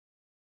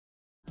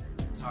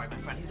Sorry, my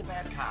friend. He's a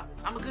bad cop.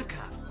 I'm a good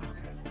cop.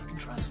 Okay, you can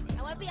trust me.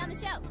 I want to be on the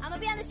show. I'm going to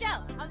be on the show.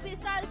 I'm going to be the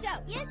star of the show.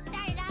 You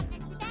started off as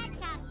the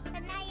bad cop,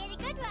 and now you're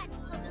the good one.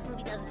 Hope this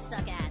movie doesn't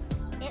suck ass.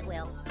 It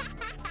will.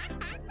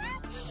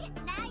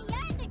 Now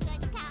you're the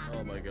good cop.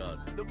 Oh my god.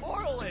 The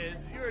moral is,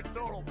 you're a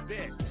total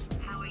bitch.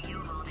 How are you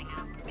holding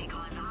up?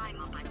 Because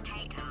I'm a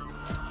potato.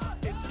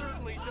 It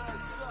certainly does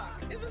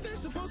suck. Isn't there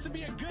supposed to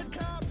be a good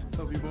cop?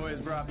 Hope you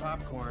boys brought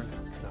popcorn,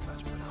 because I'm about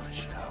to put on a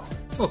show.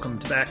 Welcome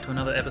back to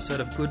another episode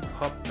of Good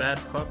Pop, Bad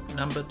Pop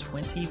number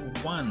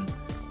 21.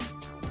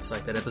 It's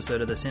like that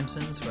episode of The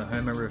Simpsons where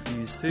Homer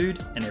reviews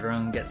food and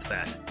everyone gets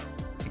fat.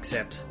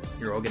 Except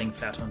you're all getting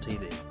fat on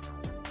TV.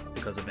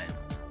 Because of Ben.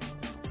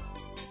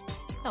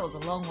 That was a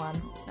long one.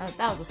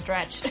 That was a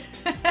stretch.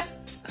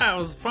 That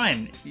was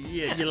fine.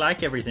 You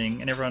like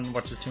everything and everyone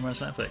watches too much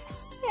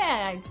Netflix.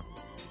 Yeah,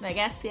 I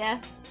guess, yeah.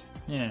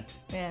 Yeah.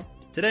 Yeah.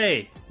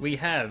 Today we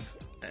have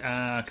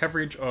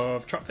coverage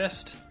of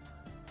Trotfest,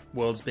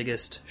 world's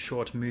biggest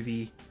short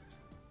movie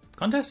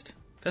contest?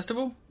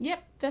 Festival?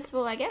 Yep,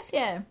 festival, I guess,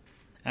 yeah.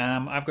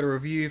 I've got a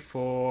review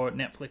for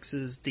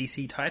Netflix's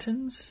DC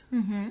Titans.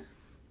 Mm-hmm.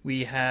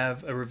 We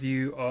have a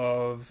review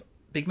of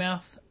Big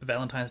Mouth,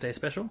 Valentine's Day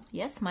special.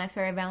 Yes, My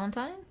Fairy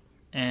Valentine.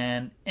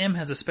 And Em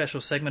has a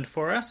special segment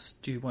for us.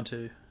 Do you want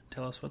to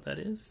tell us what that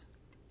is?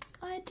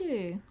 I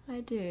do.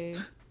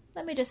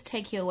 Let me just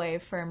take you away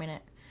for a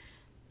minute.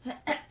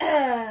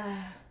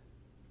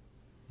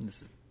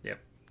 Yep.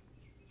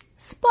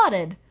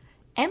 Spotted.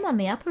 Em on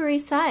the Upper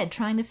East Side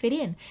trying to fit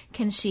in.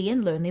 Can she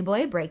and Lonely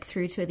Boy break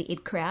through to the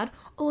it crowd,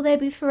 or will they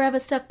be forever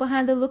stuck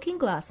behind the looking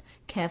glass?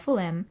 Careful,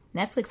 Em.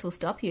 Netflix will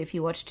stop you if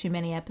you watch too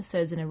many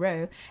episodes in a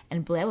row,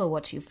 and Blair will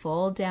watch you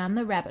fall down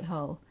the rabbit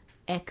hole.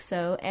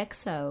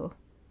 XOXO.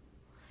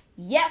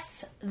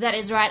 Yes, that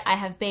is right. I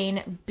have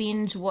been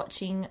binge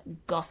watching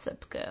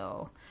Gossip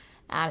Girl.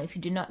 If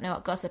you do not know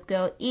what Gossip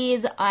Girl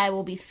is, I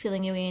will be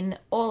filling you in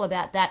all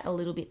about that a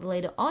little bit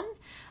later on.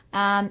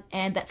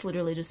 And that's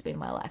literally just been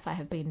my life. I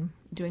have been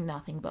doing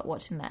nothing but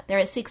watching that. There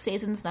are 6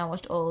 seasons and I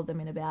watched all of them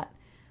in about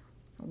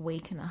a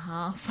week and a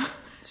half.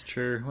 It's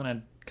true. When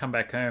I'd come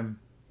back home,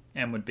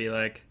 Em would be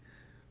like,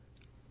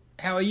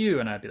 how are you?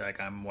 And I'd be like,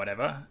 I'm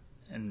whatever.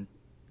 And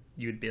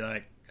you'd be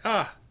like,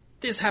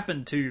 this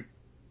happened to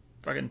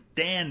fucking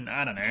Dan.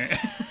 I don't know.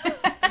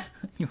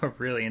 You were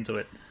really into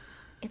it.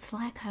 It's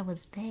like I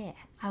was there.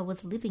 I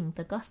was living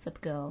the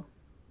Gossip Girl.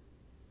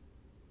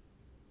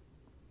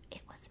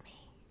 It was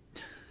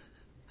me.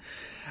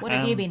 What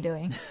have you been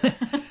doing?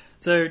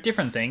 So,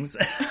 different things.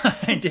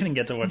 I didn't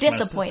get to watch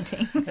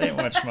Disappointing. I didn't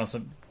watch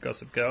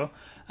Gossip Girl.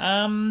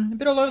 A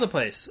bit all over the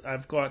place.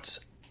 I've got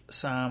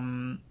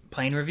some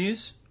plane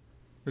reviews.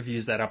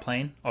 Reviews that are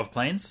of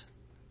planes.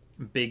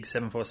 Big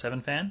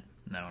 747 fan.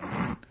 No, I'm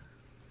not.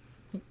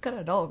 Got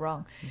it all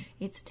wrong.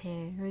 It's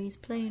Terry's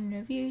plane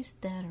reviews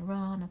that are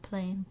on a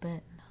plane,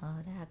 but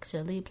not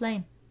actually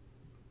plane.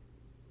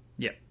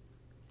 Yep.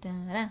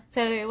 Da-da.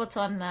 So what's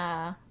on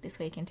this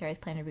week in Terry's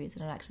plane reviews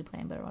that are not actually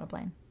plane, but are on a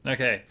plane?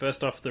 Okay,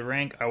 first off the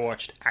rank, I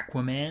watched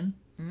Aquaman.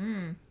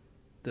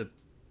 The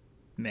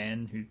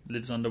man who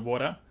lives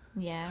underwater.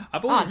 Yeah.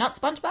 I've always... Oh, not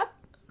SpongeBob?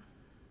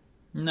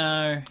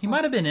 No, he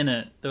might have been in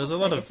it. There was a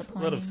lot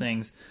of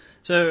things.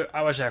 So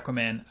I watched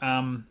Aquaman.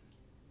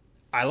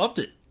 I loved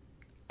it.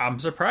 I'm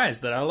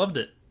surprised that I loved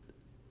it.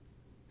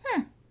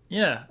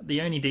 Yeah, the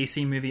only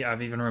DC movie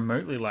I've even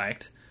remotely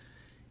liked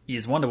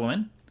is Wonder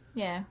Woman.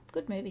 Yeah,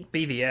 good movie.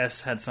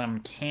 BVS had some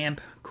camp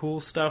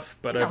cool stuff,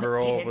 but No, it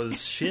overall didn't.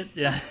 was shit.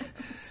 Yeah,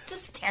 It's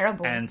just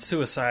terrible. and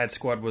Suicide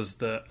Squad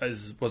was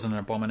an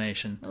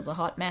abomination. It was a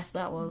hot mess,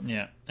 that was.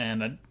 Yeah,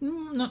 and I'm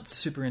not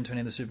super into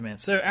any of the Superman.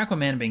 So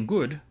Aquaman being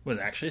good was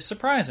actually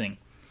surprising.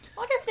 I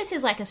wonder if this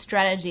is like a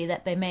strategy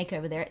that they make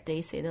over there at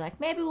DC. They're like,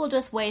 maybe we'll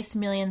just waste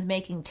millions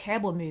making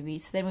terrible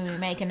movies, so then when we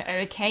make an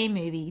okay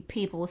movie,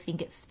 people will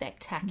think it's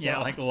spectacular. Yeah,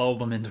 like lull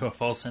them into a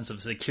false sense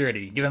of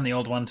security. Give them the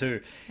old one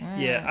too.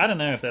 Yeah, I don't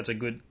know if that's a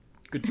good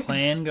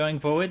plan going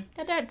forward,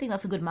 I don't think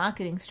that's a good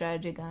marketing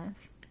strategy,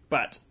 guys.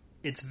 but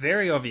it's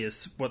very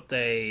obvious what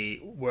they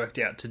worked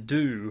out to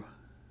do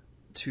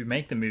to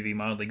make the movie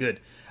mildly good.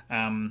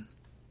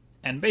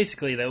 And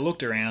basically they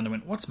looked around and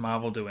went, what's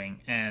Marvel doing?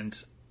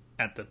 And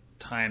at the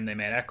time they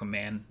made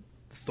Aquaman,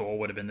 Thor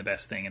would have been the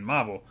best thing in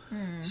Marvel.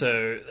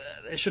 So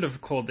they should have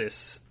called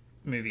this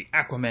movie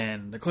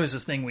Aquaman, the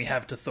closest thing we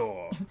have to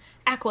Thor.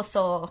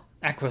 Aquathor.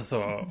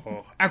 Aquathor,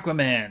 or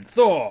Aquaman,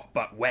 Thor,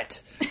 but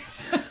wet.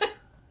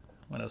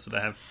 What else did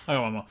I have? I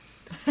got one more.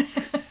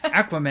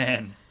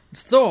 Aquaman,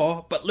 it's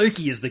Thor, but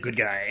Loki is the good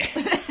guy.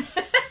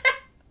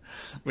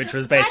 Which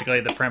was basically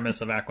the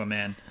premise of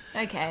Aquaman.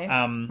 Okay,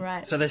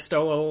 right. So they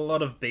stole a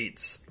lot of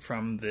beats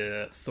from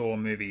the Thor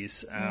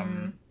movies.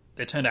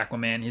 They turned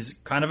Aquaman, he's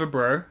kind of a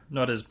bro,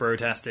 not as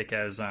bro-tastic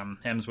as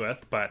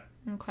Hemsworth, but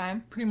Okay.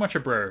 pretty much a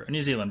bro, a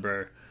New Zealand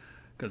bro,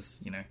 because,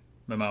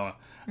 Momoa.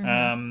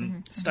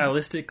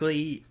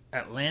 Stylistically,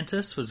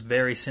 Atlantis was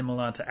very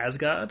similar to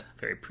Asgard,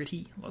 very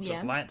pretty, lots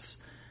of lights.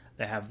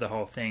 They have the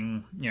whole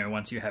thing,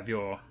 once you have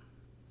your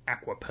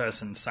aqua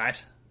person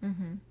sight,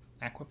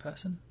 aqua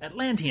person?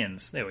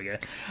 Atlanteans. There we go.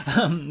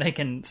 They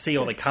can see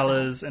all the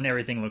colours and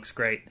everything looks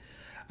great.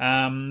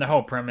 The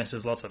whole premise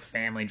is lots of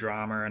family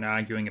drama and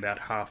arguing about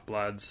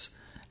half-bloods,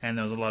 and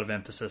there was a lot of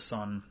emphasis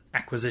on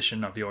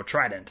acquisition of your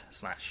trident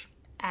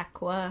 /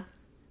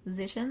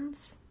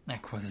 Acquisitions?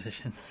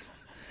 acquisitions.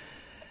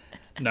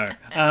 No.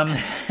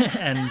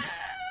 And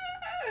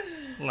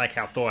like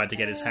how Thor had to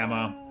get his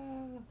hammer,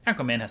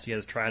 Aquaman has to get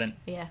his trident.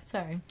 Yeah,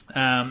 sorry.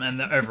 And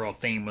the overall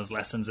theme was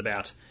lessons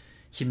about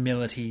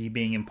humility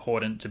being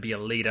important to be a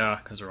leader,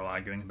 because we're all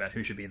arguing about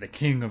who should be the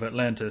king of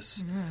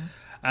Atlantis.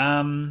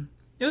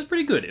 It was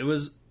pretty good. It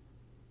was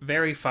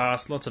very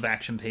fast, lots of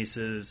action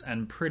pieces,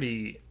 and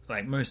pretty,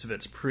 like, most of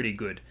it's pretty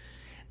good.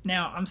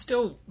 Now, I'm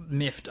still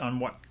miffed on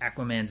what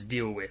Aquaman's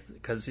deal with,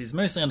 because he's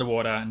mostly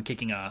underwater and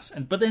kicking ass,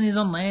 but then he's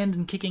on land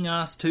and kicking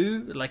ass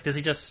too. Like, does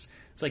he just...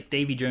 It's like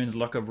Davy Jones'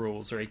 locker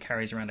rules, where he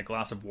carries around a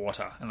glass of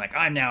water, and like,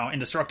 I'm now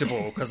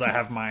indestructible because I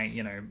have my,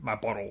 my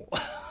bottle.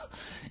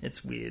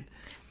 It's weird.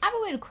 I have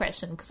a weird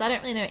question, because I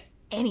don't really know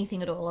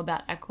anything at all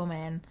about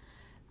Aquaman.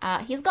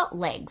 He's got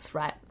legs,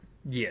 right?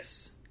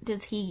 Yes.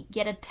 Does he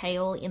get a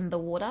tail in the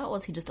water, or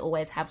does he just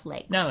always have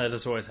legs? No, they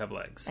just always have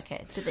legs.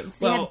 Okay. Does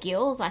he have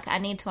gills? Like, I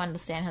need to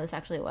understand how this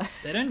actually works.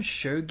 They don't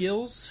show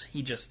gills.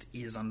 He just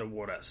is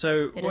underwater.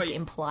 So They just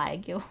imply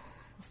gills.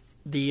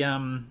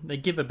 they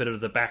give a bit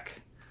of the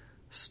back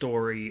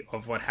story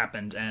of what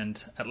happened,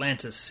 and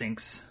Atlantis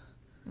sinks.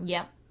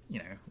 Yep.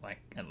 Like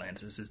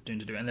Atlantis is doomed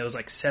to do. And there was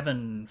like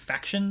 7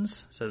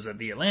 factions. So there's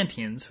the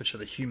Atlanteans, which are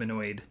the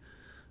humanoid,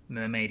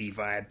 mermaidy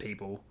vibe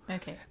people.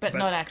 Okay, but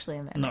not actually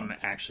a mermaid. Not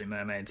actually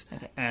mermaids.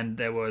 Okay. And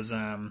there was,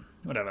 there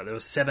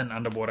was 7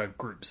 underwater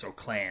groups or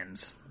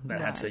clans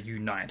that had to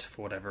unite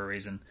for whatever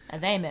reason. Are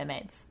they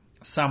mermaids?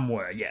 Some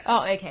were, yes.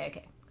 Oh,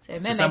 okay. So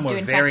mermaids some do were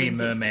in very fact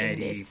exist in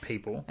mermaidy this.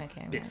 people,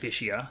 Okay, a bit right.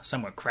 fishier.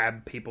 Some were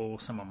crab people,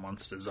 some were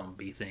monster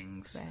zombie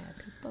things. Crab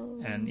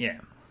people. And yeah,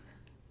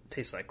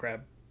 taste like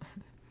crab,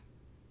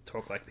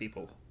 talk like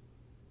people,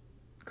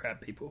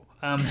 crab people.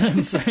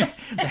 And so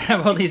they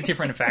have all these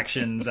different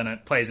factions, and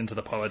it plays into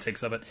the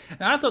politics of it.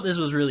 And I thought this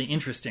was really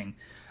interesting.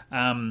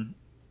 And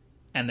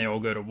they all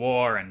go to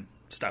war, and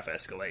stuff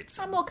escalates.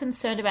 I'm more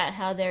concerned about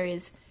how there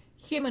is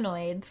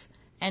humanoids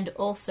and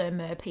also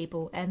mer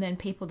people, and then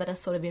people that are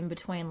sort of in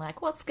between,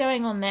 like, what's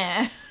going on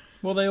there?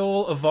 Well, they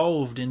all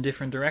evolved in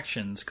different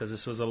directions, because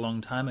this was a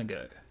long time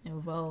ago.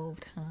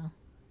 Evolved, huh?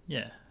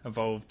 Yeah,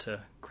 evolved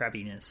to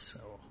crabbiness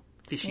or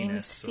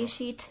fishiness. Seems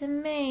fishy to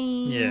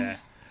me. Yeah.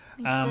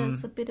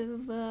 There's a bit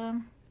of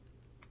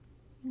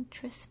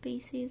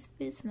interspecies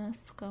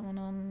business going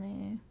on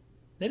there.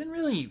 They didn't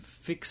really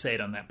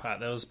fixate on that part.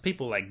 There was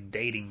people like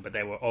dating, but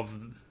they were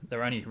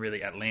only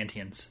really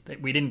Atlanteans.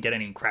 We didn't get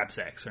any crab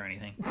sex or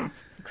anything.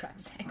 Crab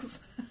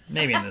sex.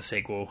 Maybe in the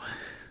sequel.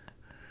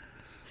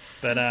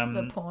 But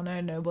The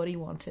porno nobody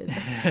wanted.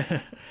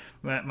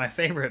 my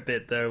favorite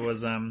bit though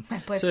was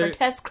My boyfriend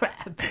has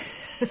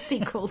crabs. The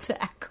sequel to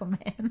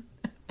Aquaman.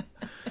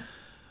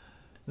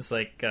 It's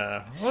like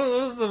what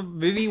was the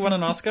movie won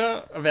an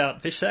Oscar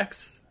about fish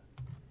sex?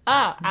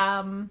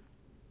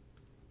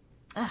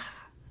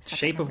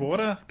 Shape of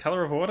Water?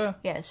 Color of Water?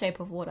 Yeah, Shape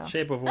of Water.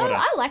 Shape of Water. Oh,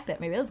 I like that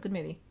movie. That was a good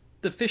movie.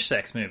 The fish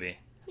sex movie.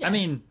 Yeah. I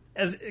mean,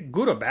 as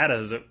good or bad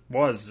as it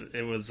was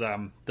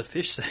the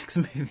fish sex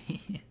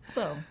movie.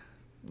 Well,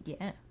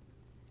 yeah.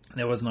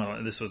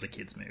 This was a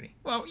kid's movie.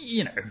 Well,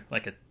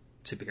 like a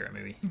superhero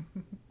movie.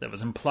 There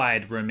was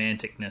implied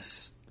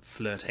romanticness,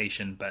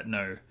 flirtation, but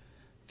no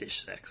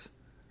fish sex.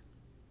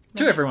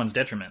 To everyone's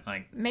detriment.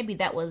 Like, Maybe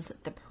that was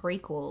the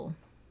prequel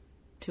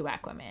to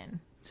Aquaman.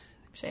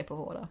 Shape of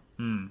Water.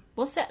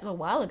 Was set a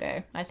while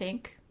ago, I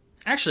think.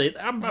 actually,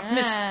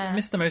 I've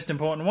missed the most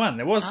important one.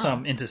 There was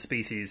some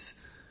interspecies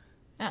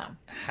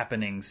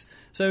happenings.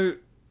 So,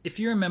 if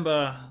you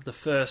remember the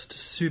first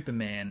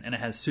Superman, and it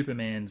has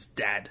Superman's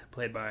dad,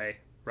 played by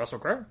Russell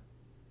Crowe?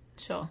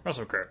 Sure.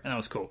 Russell Crowe, and that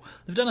was cool.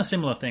 They've done a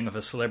similar thing with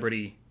a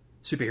celebrity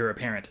superhero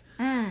parent.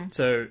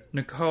 So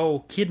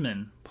Nicole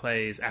Kidman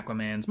plays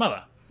Aquaman's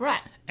mother.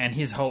 Right. And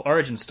his whole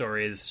origin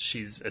story is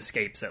she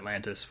escapes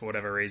Atlantis for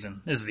whatever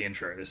reason. This is the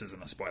intro, this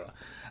isn't a spoiler.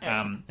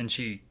 Okay. And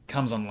she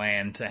comes on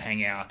land to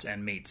hang out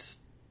and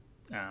meets...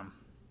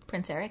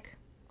 Prince Eric?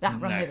 Wrong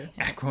movie.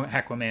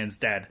 Aquaman's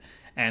dad.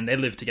 And they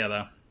live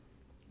together.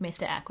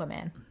 Mr.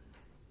 Aquaman.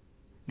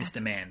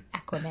 Mr. Man.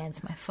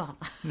 Aquaman's my father.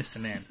 Mr.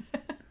 Man.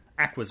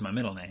 Aqua's my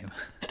middle name.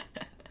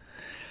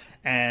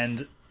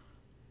 And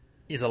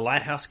is a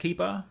lighthouse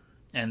keeper,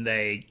 and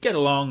they get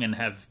along and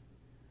have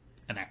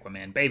an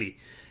Aquaman baby.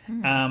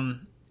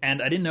 And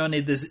I didn't know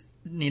I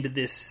needed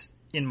this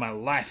in my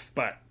life,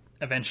 but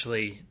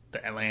eventually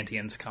the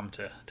Atlanteans come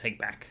to take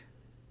back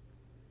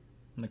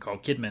Nicole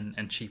Kidman,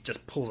 and she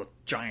just pulls a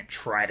giant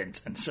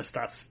trident and just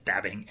starts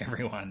stabbing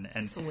everyone.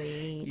 And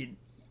Sweet.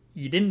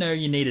 you didn't know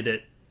you needed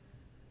it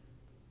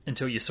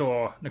until you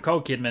saw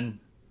Nicole Kidman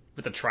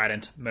with a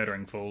trident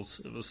murdering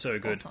fools. It was so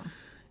good. Awesome.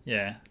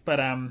 Yeah. But,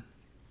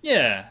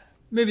 yeah,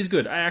 movie's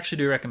good. I actually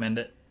do recommend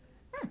it,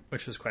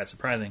 which was quite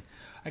surprising.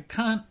 I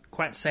can't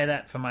quite say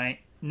that for my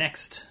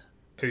next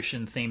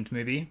ocean-themed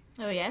movie.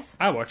 Oh, yes?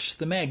 I watched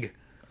The Meg.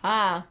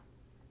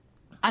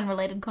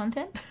 Unrelated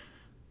content?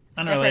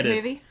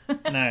 Unrelated.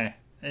 Separate movie? No,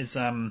 it's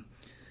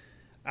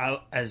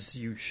as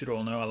you should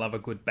all know, I love a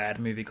good bad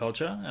movie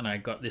culture,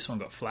 and this one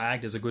got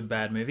flagged as a good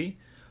bad movie,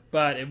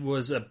 but it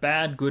was a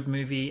bad good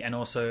movie and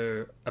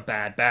also a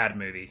bad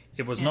movie.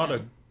 It was not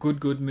a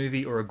good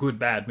movie or a good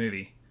bad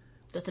movie.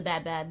 Just a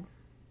bad.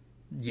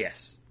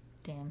 Yes.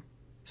 Damn.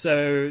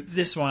 So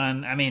this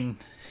one, I mean,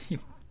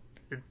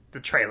 the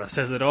trailer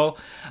says it all.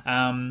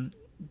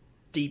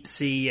 Deep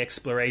sea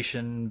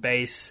exploration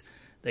base.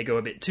 They go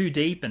a bit too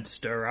deep and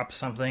stir up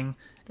something,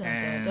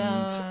 and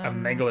a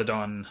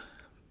megalodon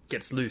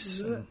gets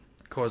loose and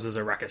causes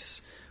a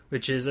ruckus,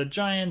 which is a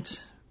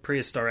giant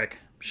prehistoric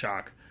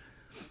shark,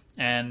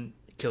 and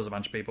kills a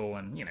bunch of people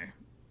and,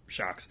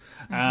 sharks.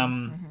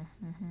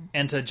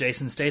 Enter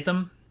Jason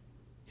Statham,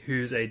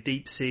 who's a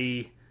deep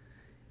sea...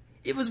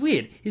 It was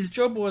weird. His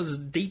job was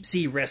deep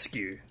sea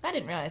rescue. I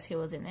didn't realise he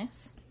was in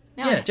this.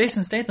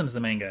 Jason Statham's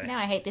the main guy. Now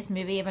I hate this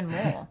movie even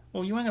more.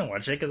 Well, you weren't going to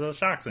watch it because there were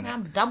sharks in Now it.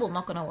 I'm double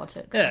not going to watch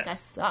it. Yeah. That guy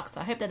sucks.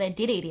 I hope that they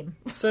did eat him.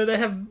 So they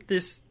have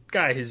this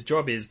guy whose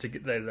job is to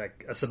get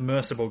a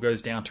submersible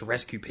goes down to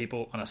rescue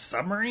people on a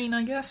submarine,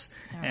 I guess.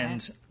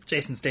 And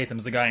Jason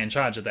Statham's the guy in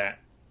charge of that,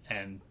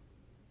 and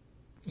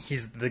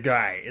he's the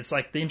guy. It's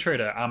like the intro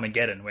to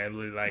Armageddon, where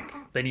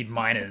they need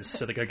miners,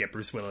 so they go get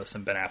Bruce Willis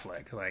and Ben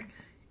Affleck. Like,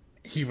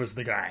 he was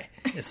the guy.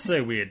 It's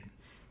so weird.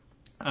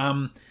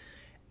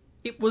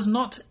 It was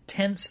not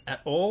tense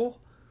at all.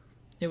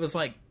 It was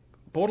like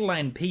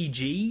borderline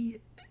PG.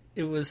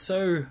 It was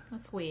so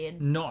That's weird.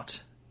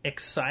 not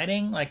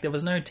exciting. Like, there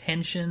was no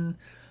tension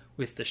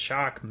with the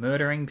shark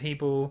murdering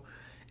people.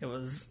 It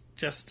was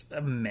just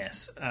a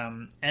mess.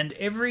 And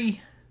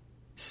every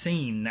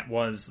scene that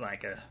was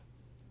like a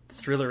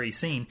thrillery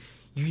scene,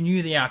 you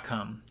knew the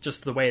outcome.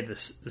 Just the way the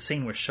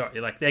scene was shot.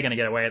 You're like, they're going to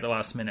get away at the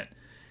last minute.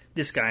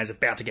 This guy's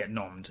about to get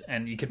nommed.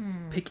 And you could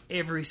pick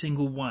every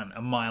single one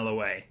a mile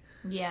away.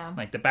 Yeah.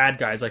 Like, the bad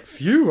guy's like,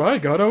 phew, I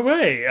got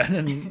away. And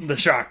then the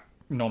shark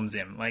noms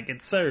him. Like,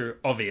 it's so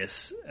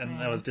obvious. And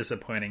that was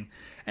disappointing.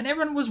 And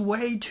everyone was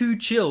way too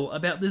chill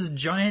about this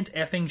giant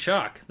effing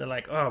shark. They're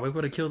like, oh, we've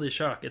got to kill this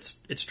shark.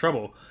 It's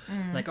trouble.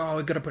 Like, oh,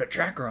 we've got to put a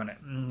tracker on it.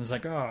 And it's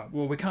like, oh,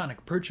 well, we can't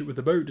approach it with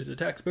a boat. It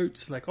attacks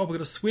boats. Like, oh, we've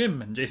got to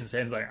swim. And Jason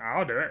Statham's like,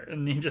 I'll do it.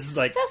 And he just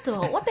like... First of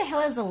all, what the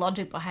hell is the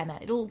logic behind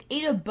that? It'll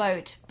eat a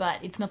boat,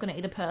 but it's not going to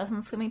eat a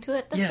person swimming to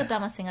it? That's the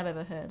dumbest thing I've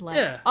ever heard.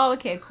 Like, oh,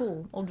 okay,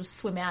 cool. I'll just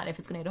swim out if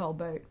it's going to eat a whole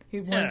boat.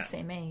 Who won't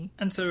see me?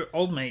 And so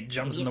old mate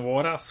jumps in the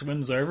water,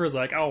 swims over, is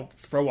like, I'll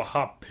throw a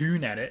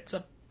harpoon at it. It's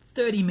a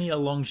 30-meter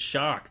long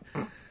shark.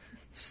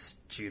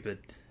 Stupid.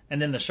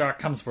 And then the shark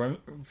comes for him,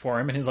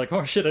 and he's like,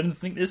 oh shit, I didn't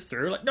think this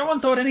through. Like, no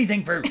one thought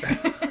anything through.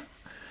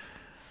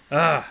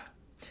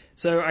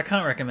 So I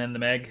can't recommend The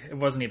Meg. It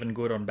wasn't even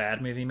good on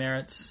bad movie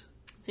merits.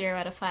 0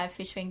 out of 5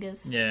 fish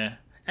fingers. Yeah.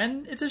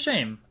 And it's a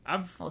shame.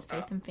 Or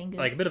Statham fingers.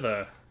 Like, a bit of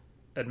a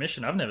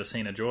admission, I've never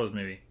seen a Jaws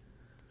movie.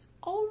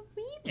 Oh,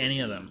 really? Any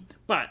of them.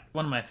 But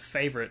one of my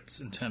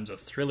favourites in terms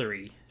of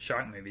thrillery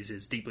shark movies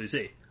is Deep Blue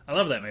Sea. I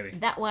love that movie.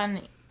 That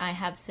one I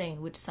have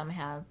seen, which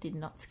somehow did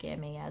not scare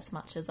me as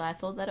much as I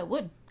thought that it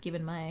would,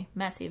 given my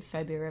massive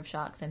phobia of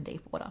sharks and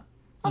deep water.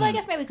 Although I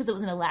guess maybe because it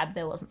was in a lab,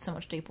 there wasn't so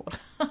much deep water.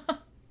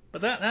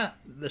 But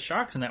the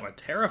sharks in that were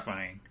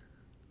terrifying.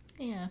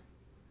 Yeah.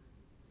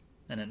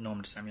 And it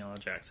normed Samuel L.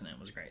 Jackson. It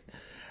was great.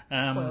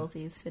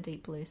 Spoilsies for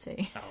Deep Blue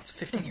Sea. Oh, it's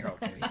a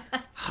 15-year-old movie.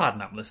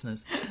 Harden up,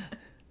 listeners.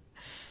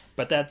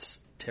 But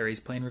that's Terry's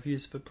Plain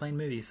Reviews for Plain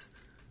Movies.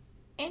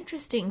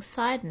 Interesting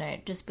side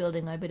note, just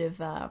building on a bit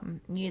of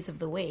news of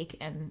the week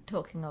and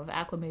talking of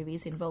aqua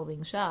movies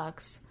involving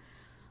sharks.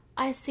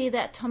 I see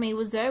that Tommy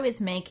Wiseau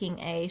is making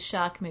a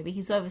shark movie.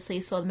 He's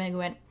obviously saw the movie and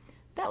went,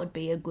 that would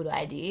be a good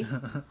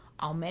idea.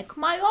 I'll make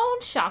my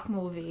own shark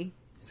movie.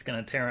 It's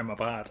going to tear him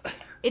apart.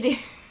 It is.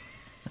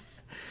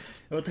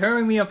 You're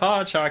tearing me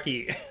apart,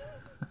 Sharky.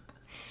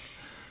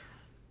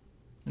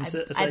 I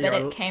bet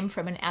it came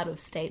from an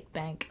out-of-state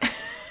bank.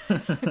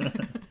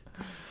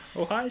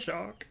 Oh, hi,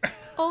 Shark.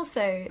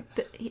 Also,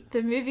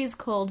 the movie's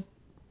called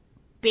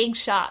Big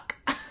Shark.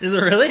 Is it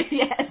really?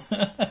 Yes.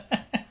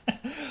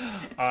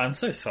 Oh, I'm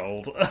so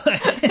sold.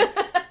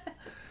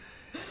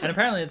 And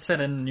apparently it's set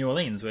in New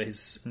Orleans, where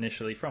he's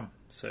initially from.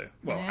 So,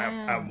 well,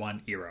 at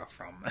one era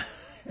from.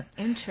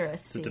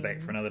 Interesting. It's a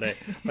debate for another day.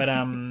 But,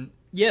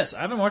 yes, I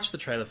haven't watched the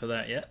trailer for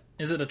that yet.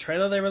 Is it a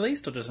trailer they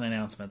released, or just an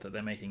announcement that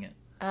they're making it?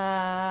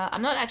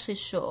 I'm not actually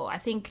sure. I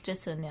think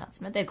just an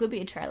announcement. There could be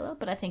a trailer,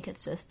 but I think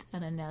it's just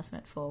an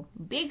announcement for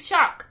Big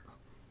Shark.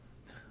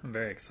 I'm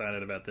very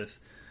excited about this.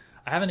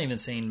 I haven't even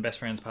seen Best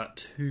Friends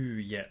Part 2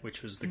 yet,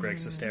 which was the Greg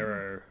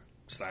Sestero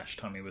 /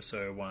 Tommy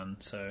Wiseau one.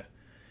 So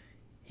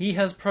he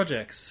has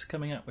projects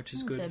coming up, which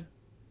is good. He's a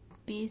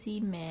busy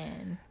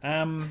man.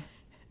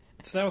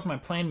 So that was my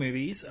plain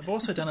movies. I've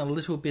also done a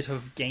little bit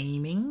of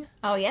gaming.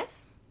 Oh, yes?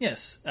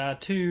 Yes,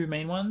 2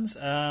 main ones.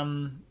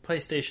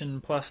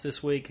 PlayStation Plus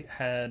this week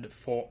had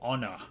For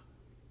Honor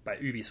by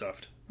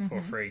Ubisoft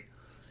for free.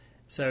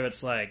 So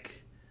it's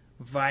like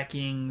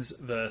Vikings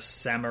versus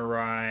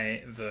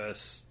Samurai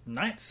versus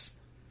Knights.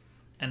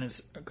 and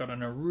it's got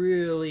a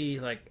really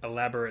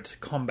elaborate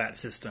combat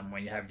system where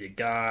you have your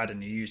guard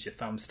and you use your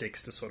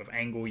thumbsticks to sort of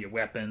angle your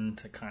weapon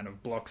to kind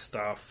of block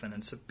stuff, and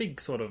it's a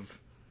big sort of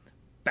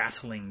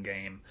battling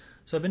game.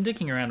 So I've been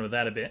dicking around with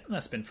that a bit, and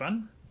that's been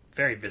fun.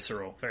 Very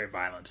visceral, very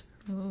violent.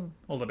 Ooh.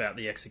 All about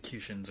the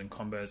executions and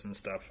combos and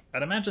stuff.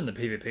 I'd imagine the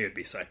PvP would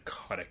be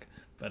psychotic,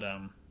 but I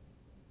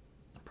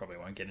probably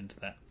won't get into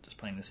that, just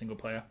playing the single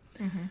player.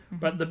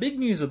 But the big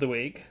news of the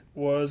week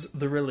was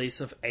the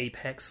release of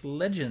Apex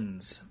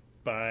Legends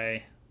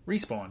by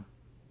Respawn.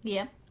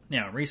 Yeah.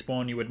 Now,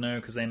 Respawn you would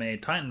know because they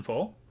made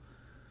Titanfall,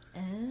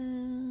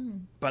 Oh.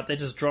 but they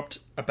just dropped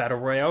a Battle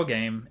Royale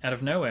game out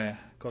of nowhere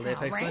called How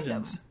Apex random.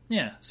 Legends.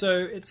 Yeah, so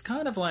it's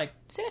kind of like...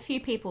 I've seen a few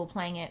people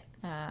playing it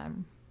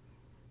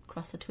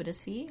across the Twitter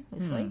sphere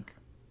this week.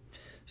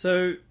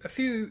 So, a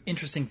few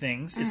interesting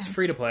things. It's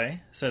free to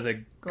play, so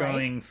they're Great.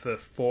 going for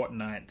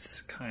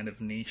Fortnite's kind of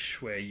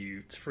niche where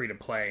it's free to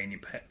play and you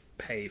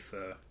pay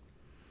for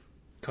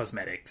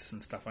cosmetics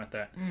and stuff like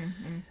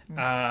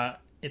that.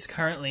 It's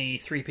currently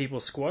 3 people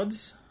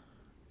squads,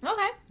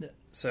 Okay.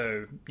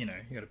 so, you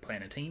got to play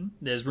in a team.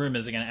 There's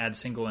rumours they're going to add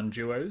single and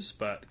duos,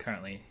 but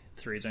currently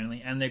 3s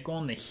only. And they've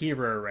gone the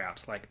hero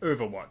route, like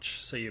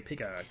Overwatch, so you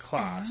pick a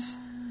class.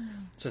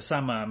 So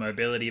some are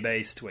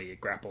mobility-based, where you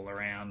grapple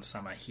around.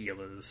 Some are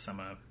healers. Some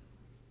are,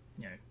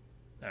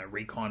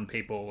 recon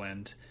people.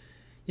 And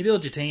you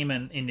build your team,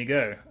 and in you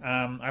go.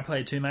 I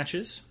played 2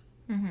 matches.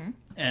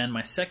 And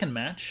my second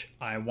match,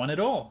 I won it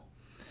all.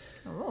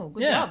 Oh,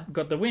 good Yeah, job.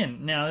 got the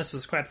win. Now, this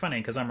was quite funny,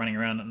 because I'm running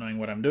around not knowing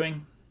what I'm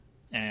doing.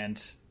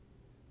 And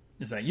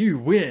it's like, you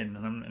win!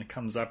 And it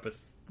comes up with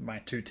my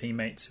 2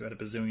 teammates who had a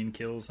bazillion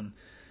kills. And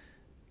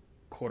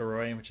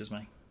Corduroy, which is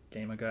my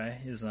gamer guy,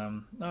 is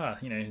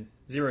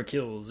 0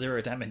 kills,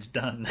 0 damage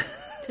done.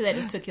 So they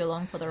just took you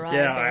along for the ride.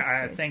 Yeah,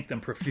 I basically. thanked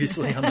them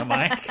profusely on the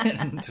mic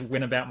and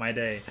went about my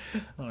day.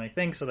 I'm like,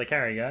 thanks for the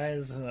carry,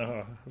 guys.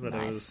 But Nice.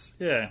 it was,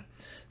 yeah.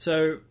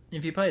 So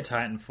if you play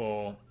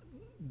Titanfall,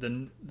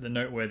 the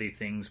noteworthy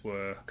things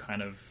were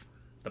kind of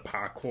the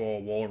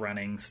parkour, wall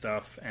running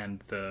stuff,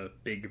 and the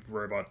big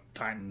robot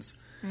titans.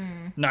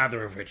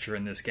 Neither of which are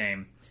in this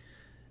game.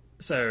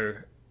 So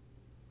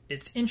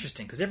it's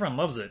interesting because everyone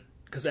loves it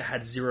because it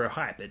had 0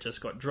 hype. It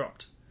just got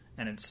dropped,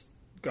 and it's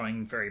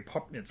going very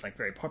It's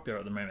very popular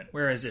at the moment.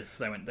 Whereas if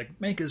they went, the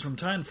makers from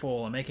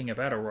Titanfall are making a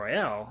battle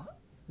royale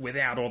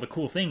without all the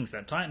cool things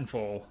that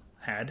Titanfall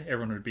had,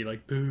 everyone would be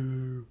like,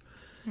 boo.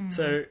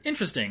 So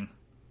interesting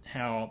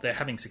how they're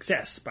having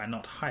success by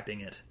not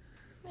hyping it.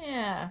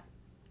 Yeah.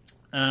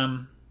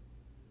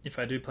 If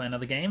I do play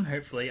another game,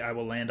 hopefully I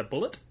will land a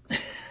bullet.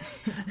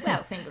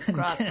 Well, fingers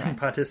crossed, and right?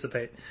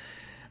 participate.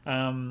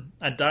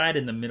 I died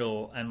in the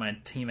middle, and my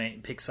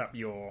teammate picks up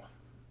your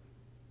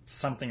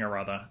something or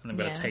other, and I'm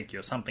going Yeah. to take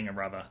your something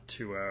or other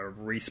to a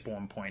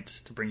respawn point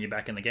to bring you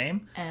back in the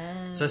game.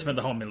 Oh. So I spent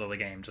the whole middle of the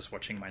game just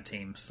watching my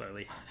team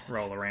slowly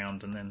roll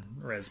around and then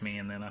res me,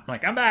 and then I'm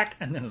like, I'm back!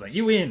 And then it's like,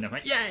 you win! I'm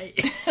like, yay!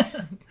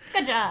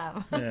 Good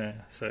job. Yeah,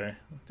 so a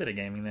bit of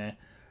gaming there.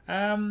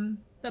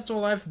 That's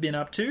all I've been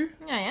up to.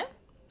 Oh, yeah?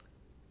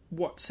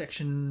 What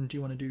section do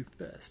you want to do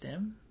first,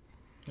 Em?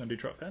 You want to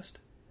do Trotfest?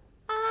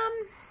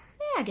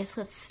 Yeah, I guess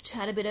let's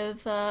chat a bit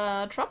of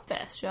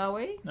Tropfest, shall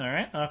we?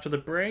 Alright, after the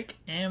break,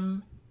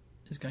 Em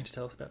is going to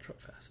tell us about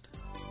Trotfest.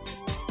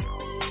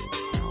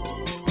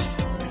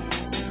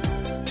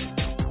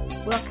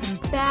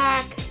 Welcome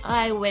back.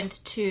 I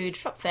went to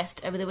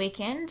Tropfest over the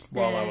weekend.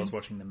 While I was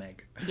watching the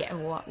Meg. Yeah,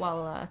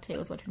 while Tia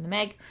was watching the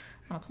Meg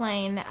on a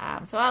plane.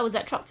 So I was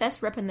at Tropfest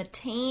repping the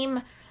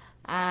team.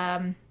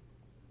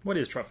 What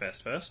is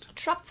Trotfest first?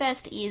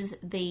 Tropfest is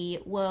the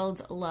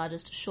world's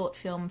largest short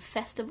film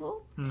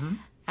festival. Mm-hmm.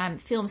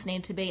 Films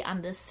need to be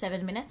under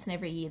 7 minutes, and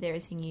every year there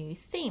is a new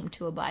theme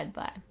to abide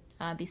by.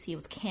 This year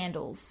was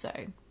candles, so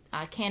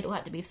candle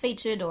had to be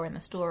featured or in the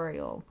story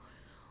or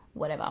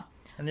whatever.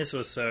 And this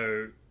was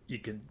so you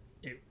could...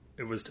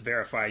 It was to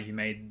verify you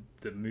made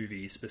the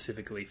movie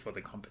specifically for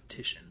the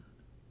competition.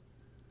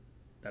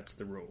 That's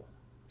the rule.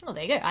 Oh,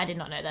 there you go. I did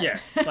not know that. Yeah,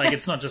 like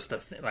it's not just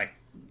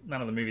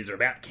none of the movies are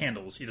about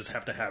candles. You just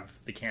have to have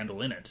the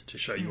candle in it to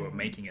show you were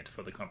making it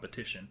for the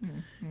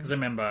competition. Because I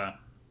remember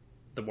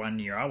the one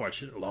year I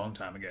watched it a long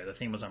time ago, the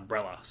theme was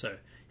umbrella. So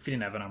if you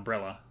didn't have an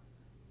umbrella,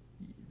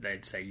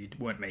 they'd say you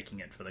weren't making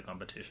it for the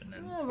competition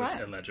and it was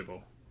right.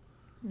 illegible.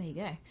 There you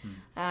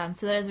go.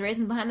 So that is the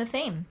reason behind the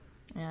theme,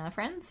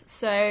 friends.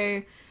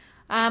 So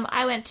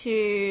I went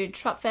to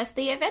Tropfest.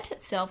 The event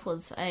itself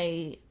was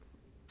a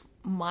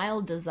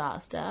mild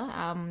disaster.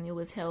 It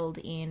was held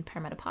in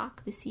Parramatta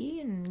Park this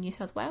year in New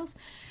South Wales.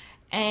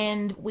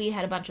 And we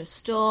had a bunch of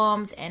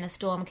storms, and a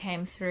storm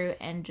came through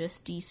and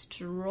just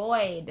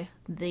destroyed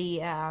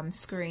the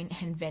screen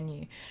and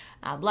venue.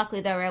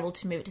 Luckily, they were able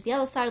to move it to the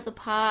other side of the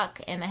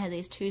park, and they had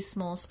these 2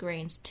 small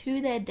screens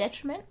to their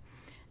detriment,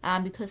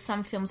 because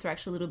some films were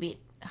actually a little bit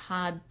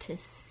hard to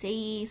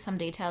see. Some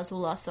details were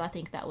lost, so I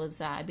think that was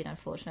a bit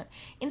unfortunate.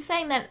 In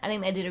saying that, I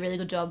think they did a really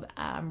good job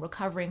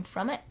recovering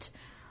from it,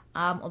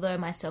 although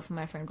myself and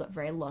my friend got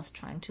very lost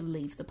trying to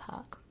leave the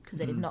park because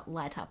they did not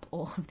light up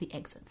all of the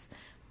exits.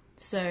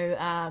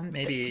 So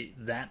Maybe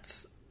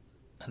that's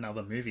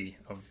another movie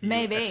of you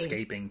Maybe.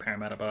 escaping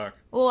Parramatta Park.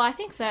 well, I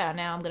think so.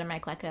 Now I'm going to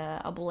make like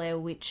a Blair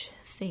Witch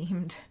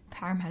themed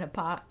Parramatta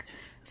Park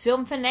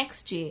film for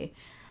next year.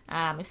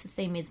 If the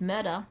theme is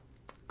murder,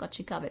 got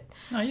you covered.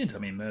 No, you didn't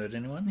tell me you murdered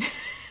anyone.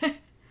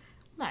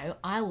 No,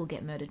 I will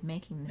get murdered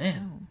making the Yeah.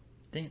 film.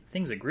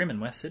 Things are grim in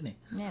West Sydney.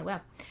 Yeah,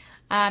 well.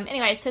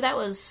 Anyway, so that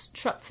was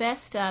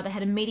Tropfest. They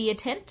had a media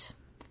tent.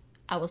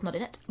 I was not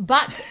in it.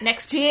 But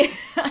next year,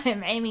 I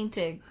am aiming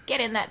to get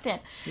in that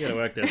tent. You got to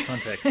work those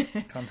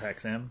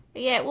contacts, Em.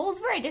 Yeah, well, it was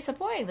very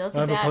disappointing. There was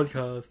I'm about... a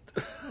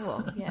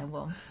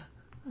podcast.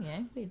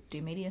 We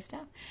do media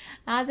stuff.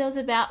 There was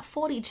about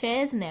 40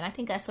 chairs in there, and I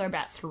think I saw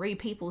about 3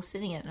 people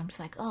sitting in it, and I'm just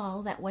like, oh,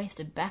 all that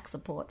wasted back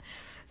support.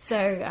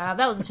 So that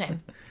was a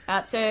shame.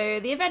 So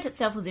the event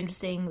itself was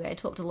interesting. They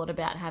talked a lot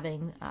about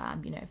having,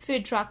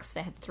 food trucks.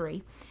 They had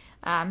 3.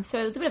 So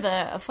it was a bit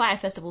of a fire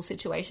festival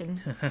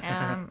situation.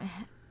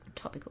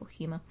 Topical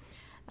humour,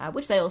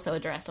 which they also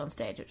addressed on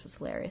stage, which was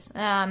hilarious.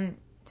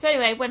 So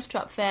anyway, went to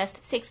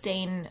Tropfest,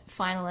 16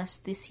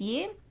 finalists this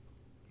year.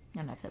 I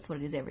don't know if that's what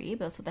it is every year,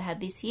 but that's what they had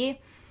this year.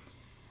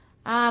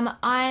 I'm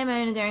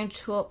only going to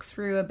talk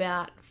through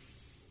about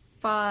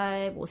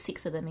 5 or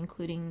 6 of them,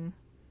 including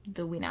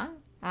the winner.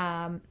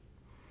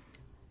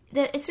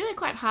 It's really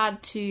quite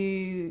hard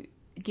to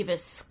give a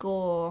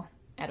score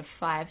out of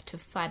 5 to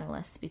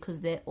finalists because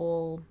they're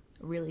all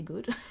really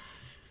good.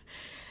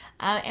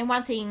 And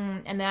one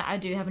thing, and that I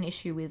do have an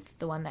issue with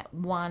the one that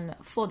won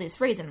for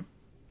this reason.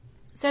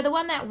 So the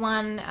one that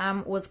won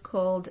was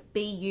called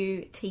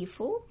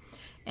Beautiful,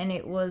 and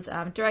it was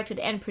directed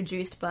and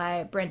produced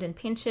by Brendan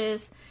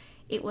Pinchers.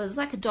 It was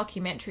like a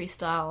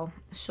documentary-style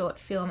short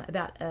film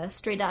about a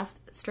street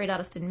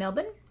artist in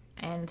Melbourne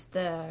and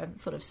the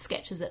sort of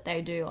sketches that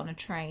they do on a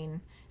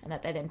train and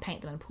that they then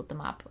paint them and put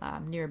them up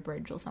near a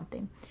bridge or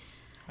something.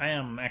 I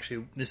am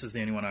actually. This is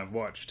the only one I've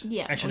watched.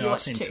 Yeah, actually, well, no,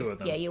 I've seen 2 of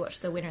them. Yeah, you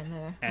watched the winner and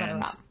the and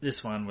runner-up.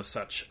 this one was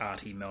such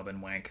arty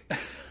Melbourne wank.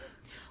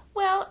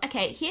 Well,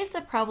 okay, here's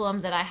the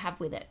problem that I have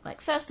with it.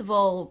 Like, first of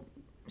all,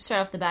 straight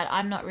off the bat,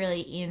 I'm not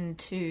really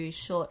into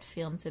short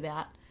films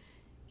about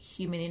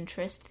human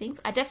interest things.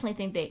 I definitely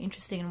think they're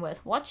interesting and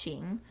worth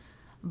watching,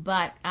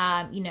 but,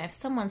 if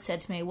someone said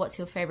to me, what's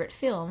your favourite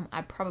film,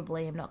 I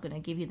probably am not going to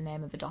give you the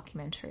name of a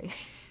documentary.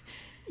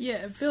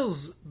 Yeah, it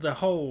feels the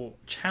whole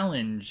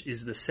challenge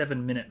is the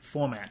 7-minute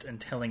format and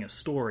telling a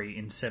story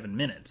in 7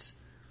 minutes.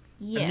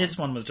 Yeah. And this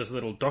one was just a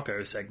little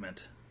doco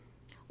segment.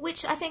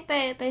 Which I think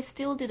they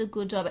still did a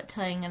good job at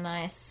telling a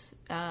nice,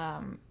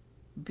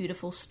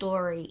 beautiful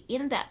story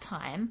in that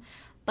time.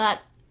 But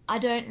I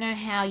don't know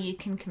how you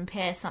can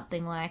compare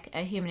something like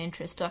a human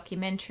interest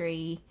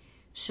documentary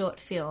short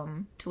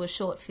film to a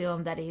short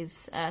film that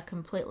is a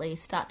completely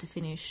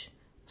start-to-finish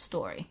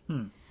story.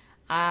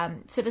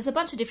 So there's a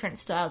bunch of different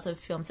styles of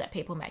films that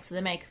people make. So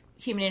they make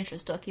human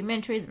interest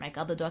documentaries, they make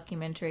other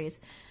documentaries,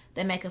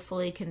 they make a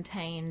fully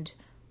contained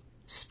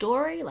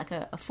story, like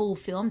a full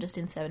film just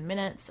in 7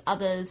 minutes.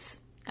 Others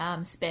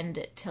spend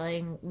it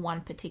telling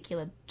one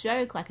particular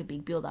joke, like a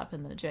big build-up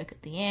and then a joke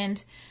at the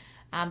end.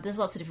 There's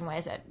lots of different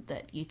ways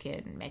that you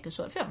can make a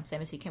short film,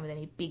 same as you can with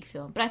any big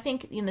film. But I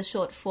think in the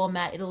short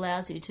format, it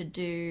allows you to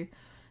do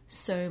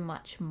so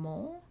much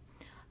more.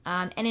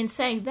 And in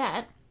saying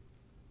that,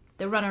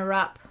 the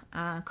runner-up,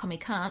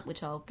 Comicant,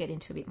 which I'll get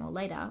into a bit more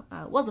later,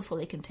 was a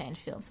fully contained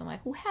film. So I'm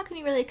like, well, how can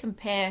you really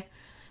compare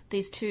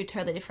these 2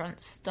 totally different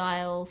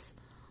styles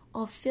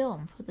of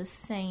film for the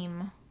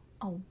same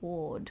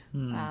award?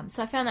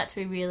 So I found that to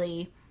be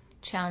really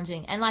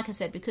challenging. And like I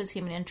said, because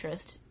human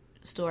interest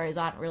stories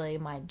aren't really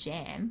my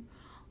jam,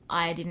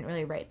 I didn't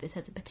really rate this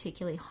as a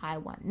particularly high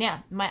one.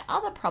 Now, my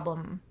other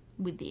problem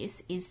with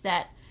this is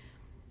that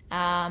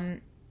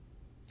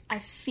I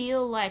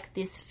feel like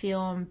this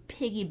film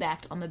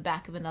piggybacked on the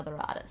back of another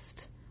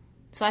artist.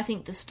 So I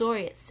think the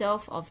story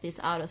itself of this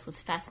artist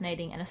was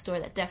fascinating and a story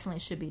that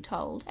definitely should be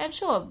told. And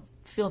sure,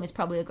 film is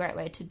probably a great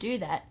way to do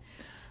that.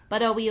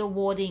 But are we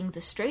awarding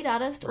the street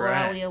artist or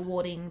Right. are we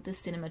awarding the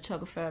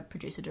cinematographer,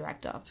 producer,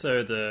 director?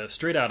 So the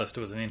street artist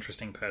was an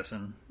interesting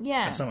person.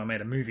 Yeah. And someone made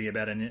a movie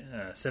about a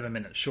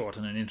 7-minute short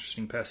and an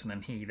interesting person,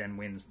 and he then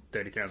wins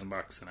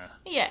 $30,000 in a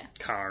Yeah,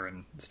 car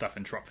and stuff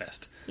in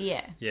Tropfest.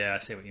 yeah. Yeah, I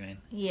see what you mean.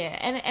 Yeah,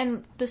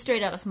 and the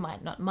street artist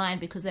might not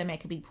mind because they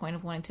make a big point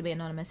of wanting to be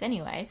anonymous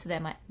anyway, so they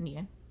might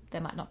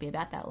not be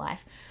about that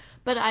life.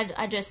 But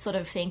I just sort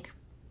of think,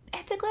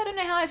 ethically, I don't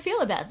know how I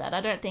feel about that.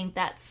 I don't think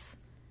that's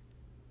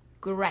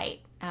great.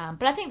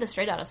 But I think the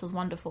street artist was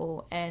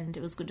wonderful, and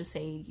it was good to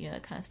see,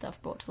 that kind of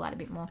stuff brought to light a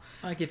bit more.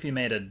 Like if you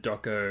made a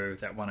doco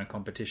that won a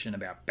competition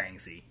about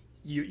Banksy,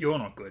 you're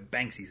not good.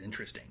 Banksy's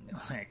interesting.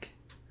 Like,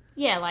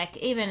 Yeah, like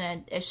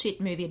even a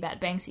shit movie about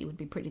Banksy would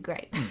be pretty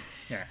great.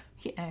 yeah.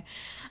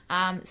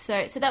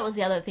 So that was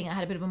the other thing I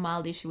had a bit of a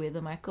mild issue with.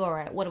 I'm like, all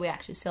right, what are we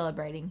actually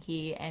celebrating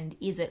here? And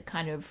is it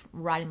kind of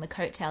riding the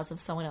coattails of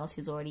someone else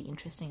who's already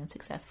interesting and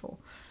successful?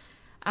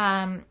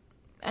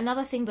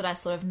 Another thing that I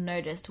sort of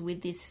noticed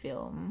with this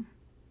film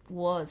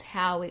was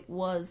how it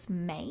was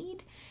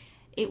made.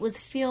 It was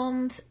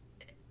filmed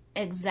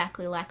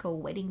exactly like a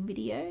wedding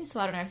video. So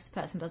I don't know if this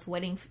person does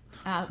wedding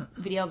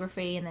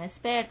videography in their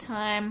spare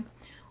time,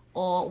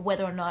 or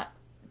whether or not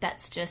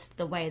that's just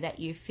the way that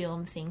you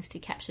film things to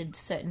capture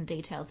certain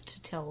details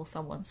to tell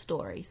someone's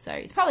story. So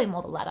it's probably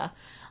more the latter.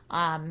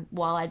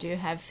 While I do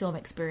have film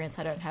experience,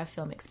 I don't have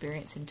film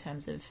experience in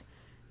terms of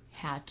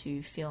how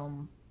to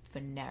film for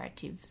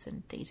narratives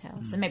and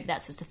details. So maybe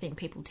that's just a thing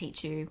people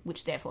teach you,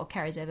 which therefore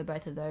carries over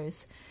both of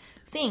those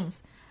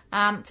things.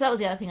 So that was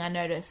the other thing I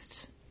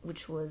noticed,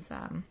 which was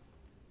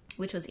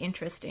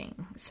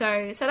interesting.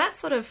 So that's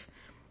sort of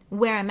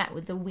where I'm at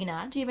with the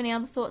winner. Do you have any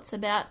other thoughts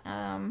about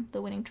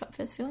the winning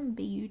Tropfest film,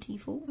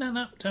 Beautiful?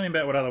 No. Tell me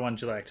about what other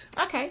ones you liked.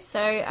 Okay,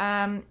 so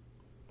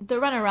the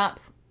runner-up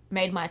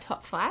made my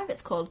top 5.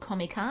 It's called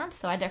Comic-Con,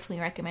 so I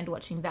definitely recommend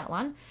watching that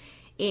one.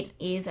 It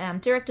is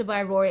directed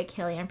by Rory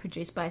Kelly and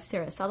produced by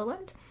Sarah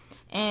Sutherland.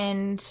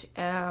 And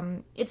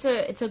it's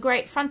a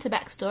great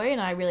front-to-back story,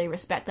 and I really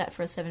respect that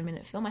for a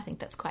 7-minute film. I think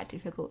that's quite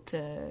difficult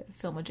to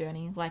film a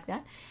journey like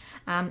that.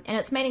 And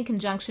it's made in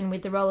conjunction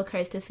with the Roller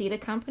Coaster Theatre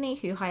Company,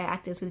 who hire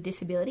actors with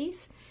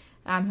disabilities,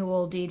 who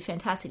all did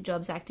fantastic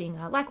jobs acting,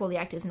 like all the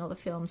actors in all the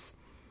films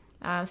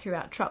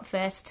throughout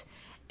Tropfest.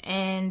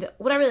 And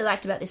what I really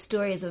liked about this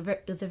story is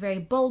it's a very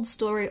bold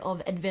story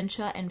of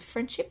adventure and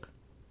friendship.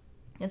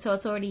 And so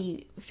it's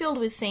already filled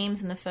with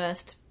themes in the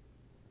first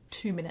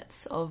 2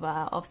 minutes of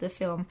the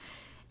film.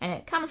 And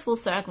it comes full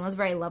circle and it's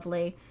very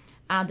lovely.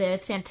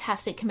 There's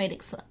fantastic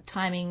comedic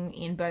timing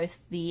in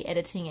both the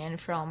editing and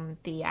from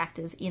the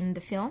actors in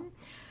the film.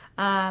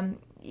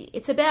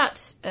 It's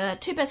about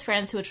 2 best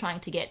friends who are trying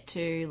to get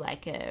to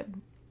like a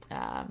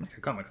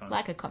Comic-Con.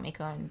 Like a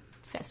Comic-Con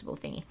festival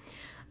thingy.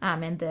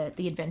 And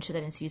the adventure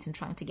that ensues in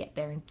trying to get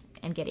there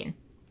and get in.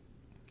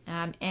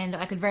 And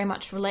I could very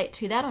much relate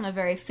to that on a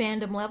very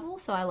fandom level,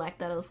 so I like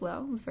that as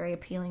well. It was very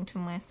appealing to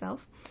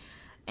myself.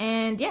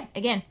 And yeah,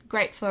 again,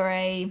 great for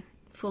a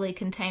fully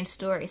contained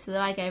story. So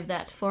I gave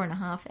that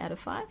 4.5 out of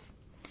 5.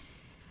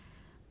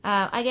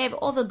 I gave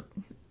all the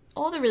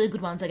really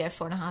good ones, I gave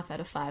 4.5 out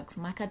of 5, because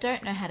I'm like, I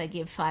don't know how to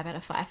give 5 out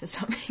of 5 for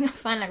something. I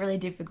find that really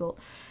difficult.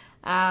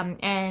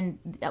 And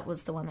that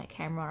was the one that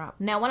came right up.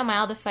 Now, one of my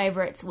other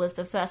favourites was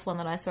the first one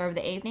that I saw over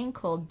the evening,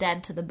 called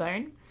Dad to the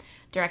Bone,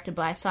 directed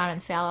by Simon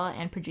Fowler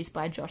and produced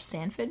by Josh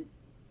Sanford.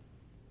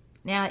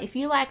 Now, if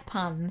you like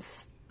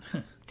puns,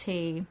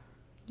 T,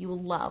 you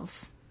will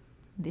love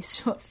this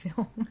short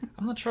film.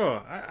 I'm not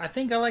sure. I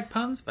think I like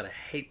puns, but I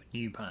hate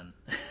when you pun.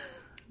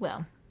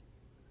 Well,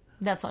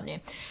 that's on you.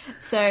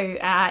 So,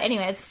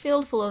 anyway, it's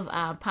filled full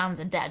of puns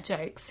and dad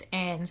jokes,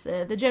 and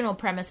the general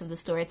premise of the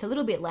story, it's a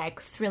little bit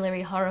like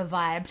thrillery horror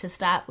vibe to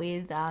start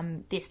with.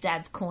 This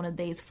dad's cornered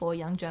these 4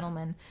 young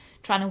gentlemen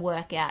trying to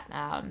work out,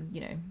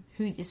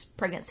 who this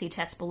pregnancy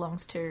test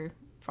belongs to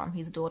from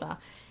his daughter.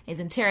 He's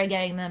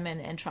interrogating them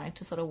and trying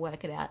to sort of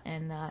work it out.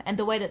 And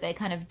the way that they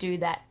kind of do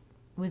that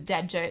with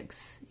dad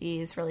jokes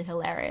is really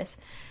hilarious.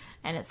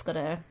 And it's got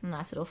a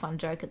nice little fun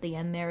joke at the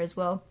end there as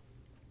well.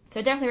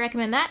 So definitely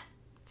recommend that.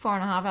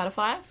 4.5 out of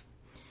 5.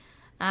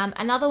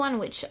 Another one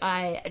which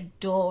I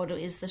adored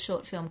is the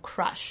short film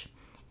Crush.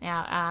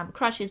 Now,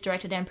 Crush is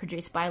directed and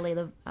produced by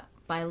Leela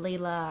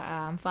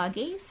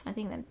Varghese. I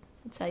think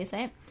that's how you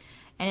say it.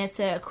 And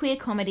it's a queer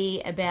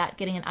comedy about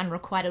getting an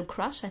unrequited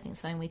crush. I think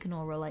something we can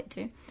all relate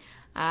to.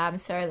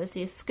 So there's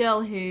this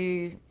girl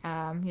who,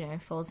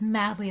 falls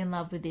madly in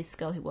love with this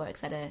girl who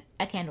works at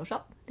a candle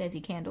shop. There's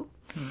your candle.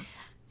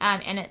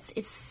 And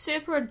it's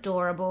super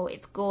adorable.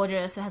 It's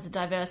gorgeous. It has a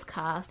diverse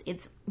cast.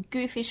 It's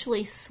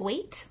goofishly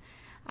sweet.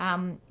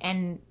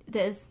 And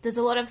there's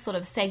a lot of sort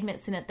of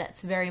segments in it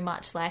that's very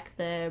much like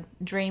the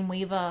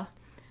Dreamweaver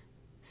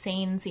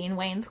scenes in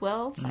Wayne's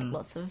World. Like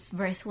lots of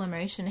very slow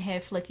motion, hair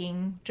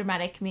flicking,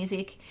 dramatic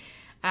music.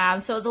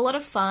 So it's a lot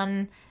of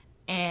fun.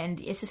 And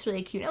it's just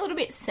really cute. A little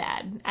bit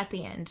sad at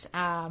the end.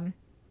 And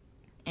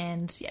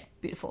yeah,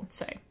 beautiful.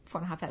 So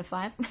 4.5 out of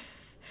 5.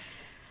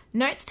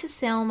 Notes to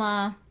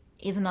Selma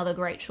is another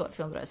great short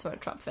film that I saw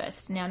at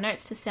Tropfest. Now,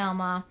 Notes to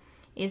Selma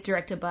is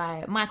directed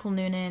by Michael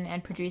Noonan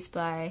and produced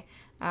by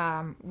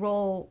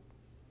Raul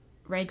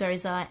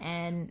Raygoza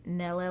and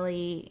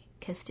Nelleli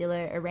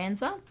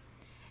Castillo-Aranza.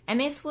 And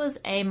this was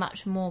a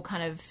much more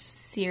kind of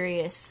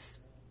serious,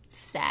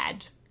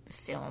 sad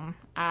film.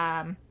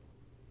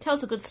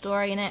 Tells a good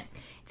story in it.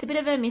 It's a bit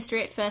of a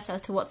mystery at first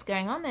as to what's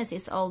going on. There's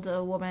this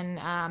older woman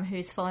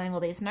who's following all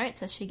these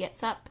notes as she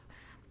gets up.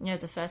 I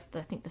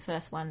think the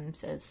first one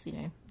says,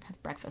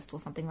 have breakfast or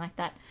something like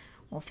that,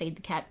 or feed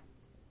the cat.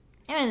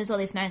 And there's all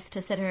these notes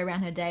to set her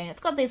around her day, and it's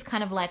got these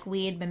kind of like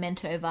weird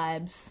Memento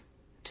vibes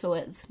to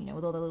it,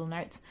 with all the little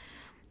notes.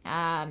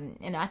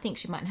 And I think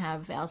she might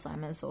have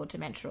Alzheimer's or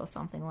dementia or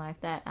something like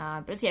that.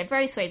 But it's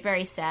very sweet,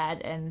 very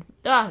sad, and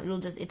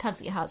it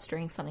tugs at your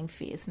heartstrings, something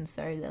fierce, and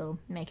so they'll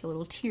make you a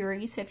little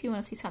teary. So if you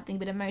want to see something a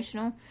bit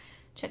emotional,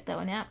 check that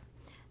one out.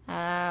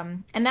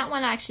 And that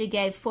one I actually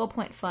gave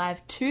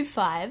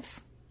 4.525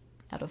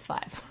 out of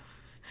 5.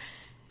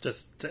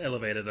 Just to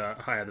elevate it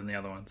higher than the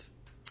other ones.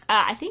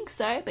 I think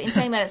so, but in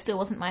saying that, it still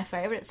wasn't my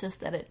favourite. It's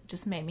just that it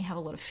just made me have a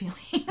lot of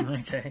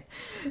feelings. Okay.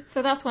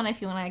 So that's one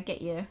if you want to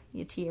get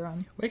your tear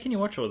on. Where can you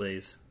watch all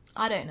these?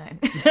 I don't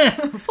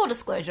know. Full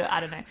disclosure, I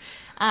don't know.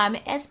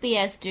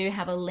 SBS do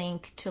have a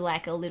link to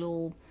like a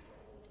little...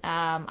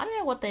 I don't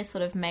know what they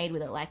sort of made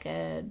with it, like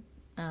a...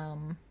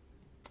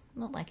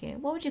 not like a...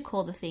 What would you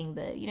call the thing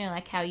that... You know,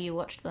 like how you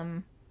watched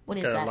them... What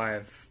is that?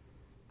 Live...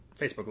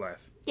 Facebook Live.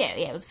 Yeah,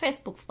 it was a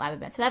Facebook Live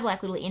event. So they have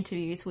like little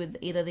interviews with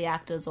either the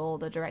actors or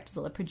the directors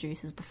or the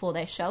producers before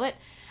they show it.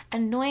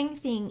 Annoying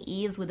thing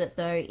is with it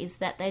though is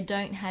that they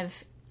don't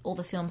have all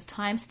the films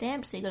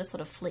timestamped, so you've got to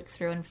sort of flick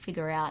through and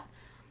figure out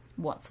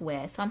what's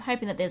where. So I'm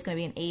hoping that there's going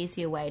to be an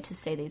easier way to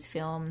see these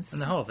films.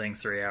 And the whole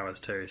thing's 3 hours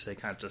too, so you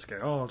can't just go,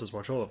 I'll just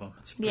watch all of them.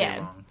 It's a pretty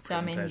long so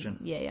presentation.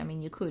 I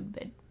mean, you could,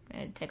 but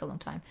it'd take a long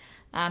time.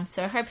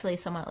 So hopefully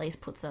someone at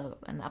least puts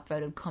an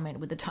upvoted comment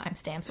with the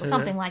timestamps or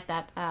something like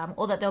that,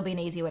 or that there'll be an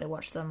easier way to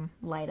watch them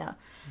later.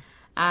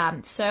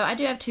 So I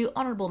do have 2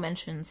 honourable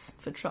mentions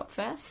for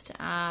Tropfest.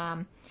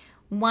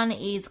 One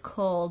is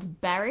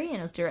called Barry, and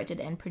it was directed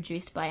and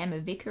produced by Emma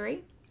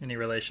Vickery. Any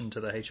relation to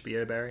the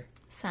HBO Barry?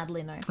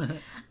 Sadly, no.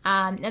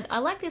 I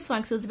like this one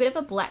because it was a bit of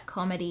a black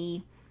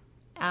comedy.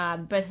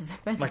 Both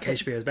like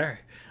HBO's Barry.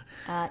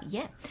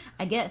 Yeah,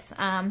 I guess.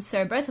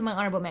 So both of my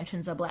honourable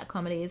mentions are black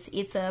comedies.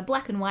 It's a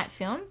black and white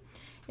film.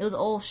 It was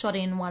all shot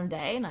in one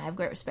day, and I have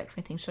great respect for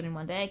anything shot in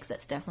one day because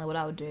that's definitely what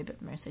I would do,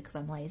 but mostly because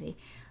I'm lazy.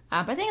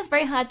 But I think it's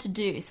very hard to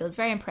do, so I was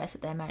very impressed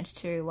that they managed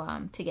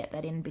to get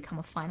that in and become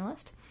a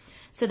finalist.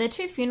 So they're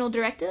 2 funeral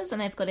directors, and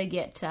they've got to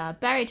get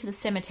Barry to the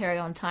cemetery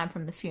on time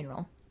from the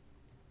funeral.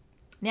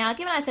 Now,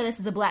 given I say this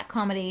is a black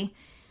comedy,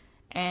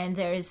 and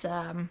there is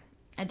a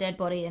dead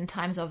body and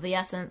time's of the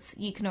essence,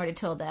 you can already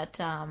tell that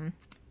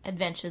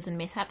adventures and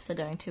mishaps are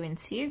going to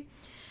ensue.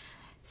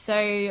 So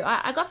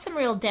I got some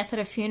real death at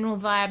a funeral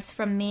vibes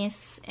from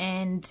this,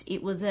 and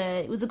it was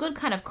a good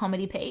kind of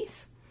comedy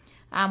piece,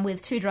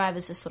 with 2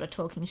 drivers just sort of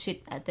talking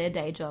shit at their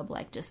day job,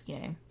 like just, you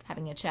know,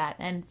 having a chat.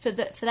 And for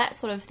that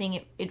sort of thing,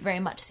 it very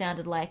much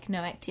sounded like No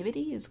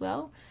Activity as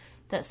well.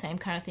 That same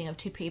kind of thing of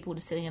 2 people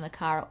just sitting in a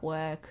car at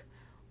work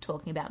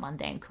talking about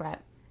mundane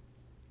crap.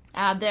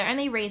 The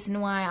only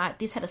reason why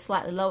this had a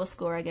slightly lower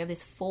score, I gave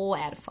this 4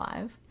 out of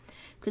 5,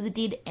 because it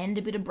did end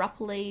a bit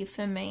abruptly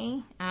for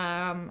me.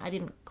 I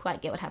didn't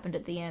quite get what happened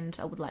at the end.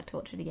 I would like to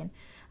watch it again.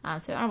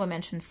 So honourable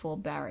mention for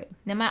Barry.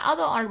 Now my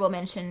other honourable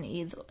mention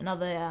is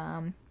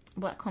another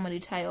black comedy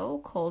tale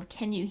called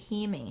Can You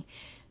Hear Me?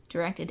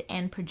 Directed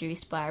and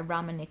produced by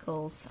Rama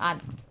Nicholas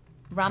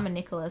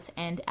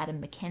and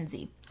Adam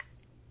McKenzie.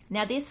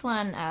 Now this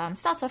one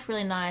starts off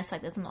really nice,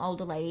 like there's an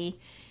older lady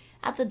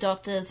at the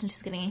doctor's and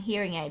she's getting a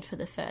hearing aid for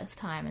the first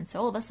time, and so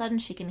all of a sudden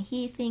she can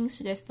hear things.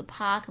 She goes to the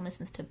park and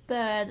listens to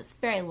birds. It's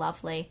very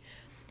lovely,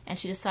 and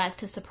she decides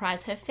to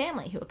surprise her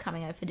family who are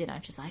coming over for dinner,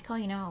 and she's like, oh,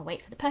 you know, I'll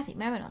wait for the perfect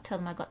moment, I'll tell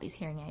them I got this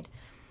hearing aid.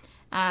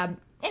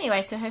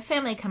 Anyway, so her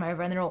family come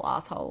over and they're all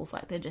assholes,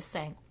 like they're just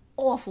saying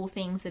awful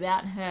things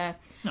about her.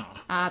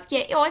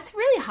 It's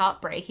really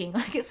heartbreaking,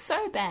 like it's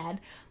so bad,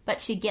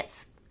 but she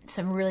gets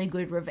some really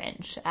good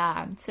revenge.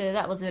 So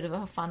that was a bit of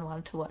a fun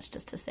one to watch,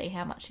 just to see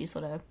how much she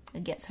sort of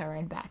gets her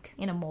own back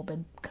in a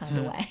morbid kind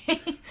of way.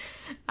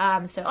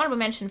 So honourable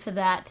mention for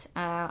that.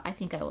 I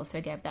think I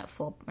also gave that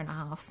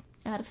 4.5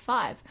 out of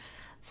 5.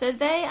 So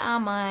they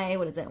are my,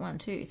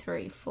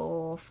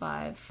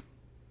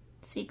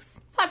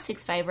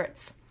 6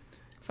 favourites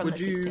from Would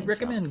the 16 you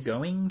recommend films.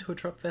 going to a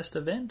Tropfest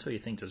event, or you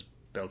think just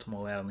belt them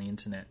all out on the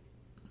internet?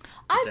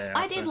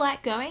 I did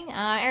like going.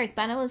 Eric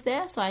Bana was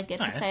there, so I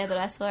get to say that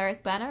I saw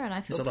Eric Bana, and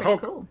I feel saw the pretty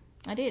Hulk. cool.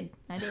 I did.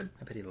 I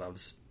bet he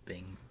loves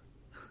being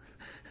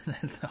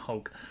the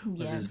Hulk. Was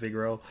Yeah. his big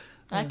role.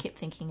 I kept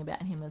thinking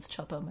about him as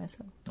Chopper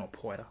myself. Oh,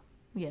 Poiter.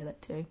 Yeah,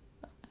 that too.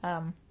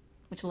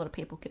 Which a lot of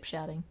people kept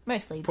shouting.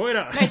 Mostly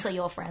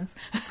your friends.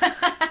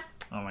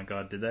 Oh my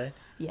god, did they?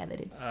 Yeah, they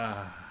did.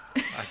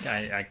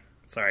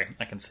 Sorry,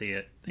 I can see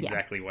it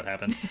exactly what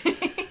happened.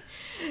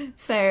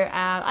 So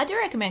I do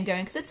recommend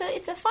going because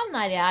it's a fun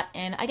night out,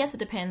 and I guess it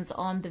depends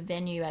on the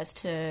venue as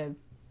to,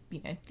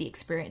 you know, the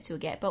experience you'll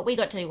get. But we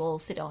got to all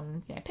sit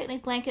on, you know,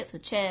 picnic blankets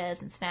with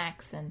chairs and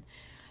snacks, and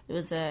it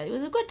was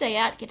a good day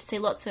out. Get to see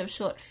lots of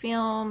short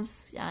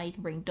films. You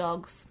can bring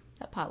dogs.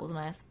 That part was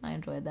nice. I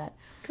enjoyed that.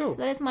 Cool. So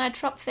that is my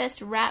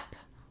Tropfest wrap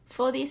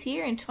for this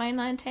year in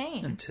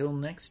 2019. Until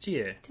next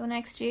year. Till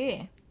next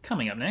year.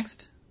 Coming up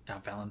next, our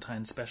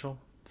Valentine's special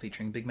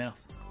featuring Big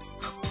Mouth.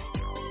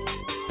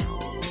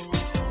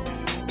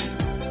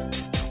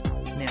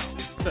 Now,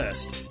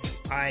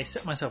 first, I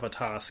set myself a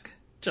task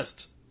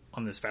just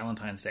on this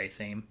Valentine's Day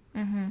theme.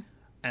 Mm-hmm.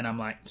 And I'm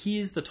like,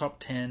 here's the top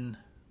 10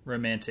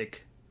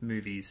 romantic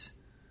movies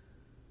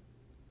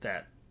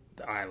that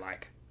I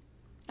like.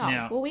 Oh,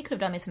 Now, well, we could have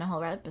done this in a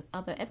whole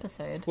other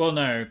episode. well,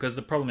 no, because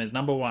the problem is,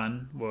 number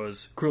 1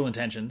 was Cruel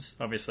Intentions,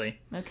 obviously.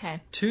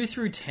 Okay. 2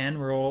 through 10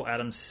 were all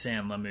Adam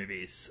Sandler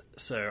movies,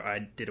 so I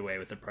did away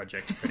with the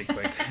project pretty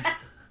quick.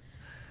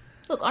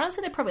 Look,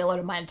 honestly, they're probably a lot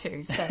of mine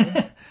too, so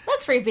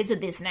let's revisit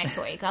this next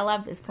week. I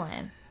love this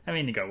plan. I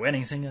mean, you got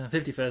Wedding Singer,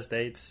 50 First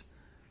Dates.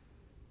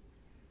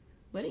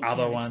 Wedding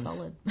Other Singer is ones.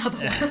 solid. Other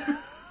ones.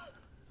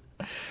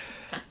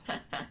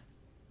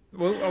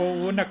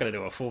 We're not going to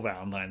do a full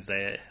Valentine's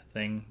Day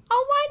thing.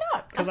 Oh, why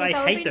not? Because think I that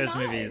would hate be those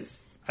nice. movies.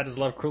 I just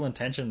love Cruel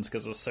Intentions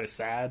because it was so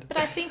sad. But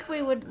I think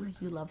we would.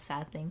 You love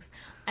sad things.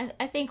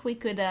 I think we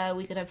could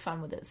have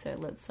fun with it. So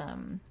let's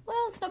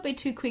let's not be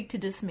too quick to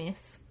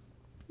dismiss.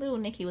 Little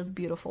Nicky was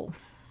beautiful.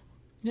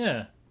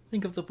 Yeah.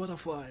 Think of the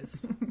butterflies.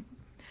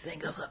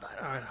 Think of the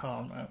butterflies.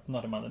 Oh, no,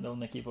 not in my Little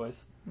Nicky voice.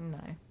 No,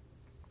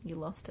 you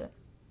lost it.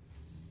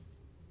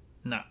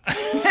 No.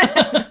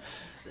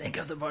 Think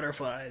of the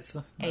butterflies.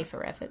 A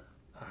for effort.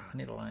 Oh, I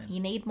need a line. You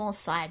need more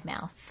side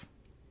mouth.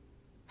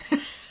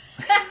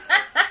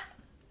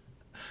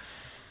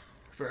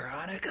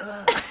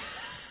 Veronica.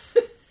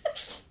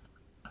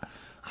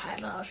 I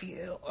love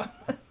you.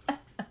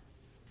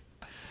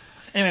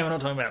 Anyway, we're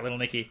not talking about Little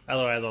Nicky.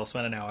 Otherwise, I'll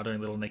spend an hour doing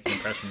Little Nicky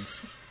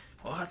impressions.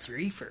 What's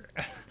Reefer?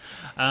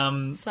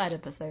 Side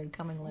episode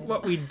coming later.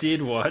 What we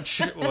did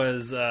watch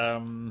was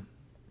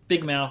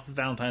Big Mouth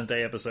Valentine's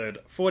Day episode.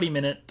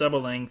 40-minute,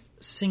 double-length,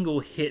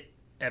 single-hit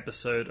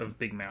episode of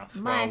Big Mouth.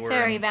 My while we're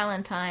Fairy in-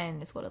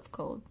 Valentine is what it's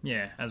called.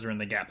 Yeah, as we're in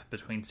the gap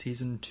between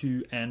season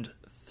 2 and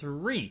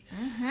 3.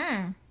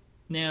 Mm-hmm.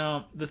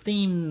 Now, the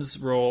themes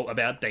were all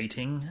about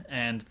dating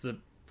and the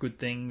good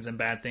things and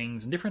bad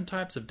things and different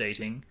types of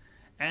dating.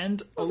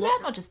 And It was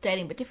about not just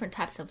dating, but different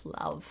types of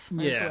love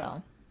as Yeah.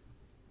 well.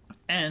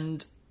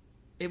 And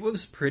it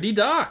was pretty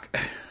dark.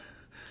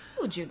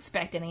 Would you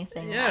expect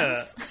anything Yeah,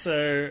 else?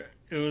 so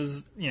it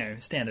was,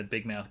 standard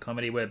Big Mouth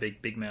comedy. We're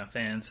big Mouth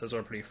fans, so it's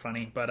all pretty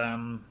funny. But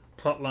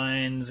plot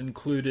lines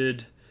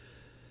included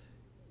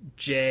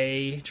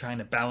Jay trying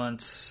to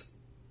balance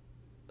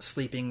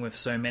sleeping with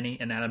so many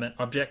inanimate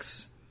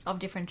objects Of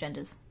different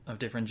genders. of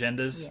different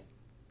genders, Yeah.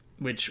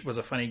 which was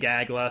a funny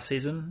gag last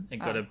season. It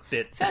got a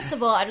bit... First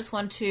of all, I just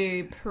want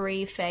to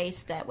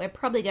preface that we're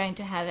probably going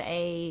to have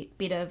a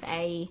bit of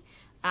a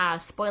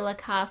spoiler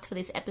cast for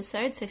this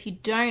episode. So if you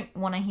don't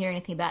want to hear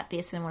anything about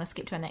this and want to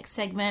skip to our next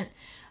segment,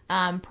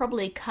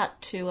 probably cut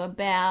to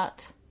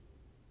about,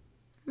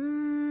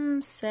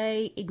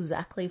 say,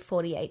 exactly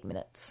 48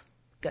 minutes.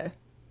 Go.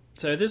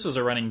 So this was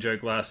a running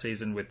joke last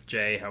season with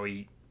Jay, how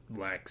he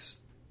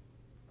likes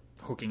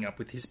hooking up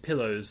with his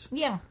pillows.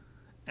 Yeah.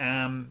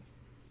 And,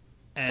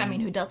 I mean,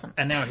 who doesn't?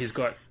 And now he's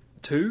got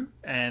 2,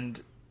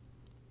 and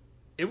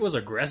it was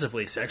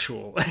aggressively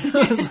sexual.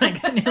 It was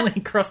like it nearly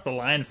crossed the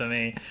line for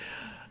me.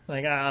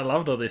 Like, I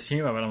loved all this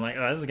humor, but I'm like,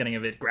 oh, this is getting a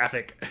bit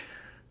graphic.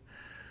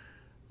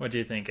 What do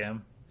you think,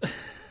 Em?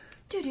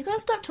 Dude, you gotta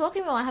stop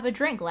talking while I have a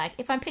drink. Like,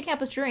 if I'm picking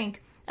up a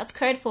drink, that's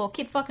code for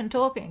keep fucking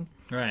talking.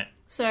 Right.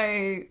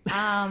 So,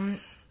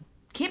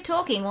 keep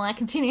talking while I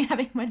continue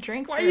having my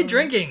drink. Why are you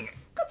drinking?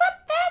 Because I'm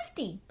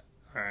thirsty.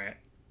 All right.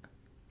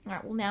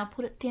 Alright, well now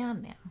put it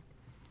down now.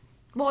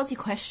 What was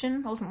your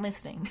question? I wasn't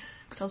listening.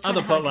 'Cause I was trying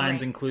Other to have a plot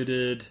lines drink.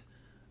 included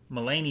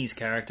Mulaney's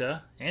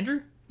character,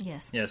 Andrew?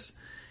 Yes. Yes.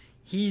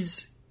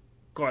 He's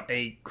got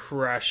a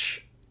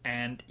crush,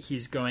 and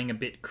he's going a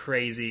bit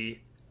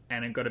crazy,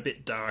 and it got a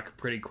bit dark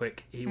pretty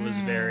quick. He was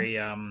very,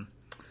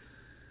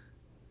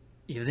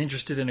 he was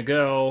interested in a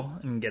girl,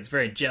 and gets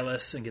very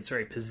jealous, and gets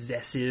very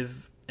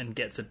possessive, and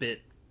gets a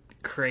bit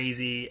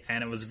crazy,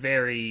 and it was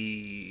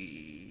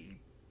very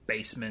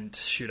basement,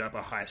 shoot up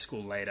a high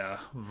school later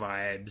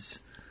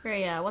vibes.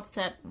 Very, what's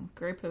that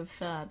group of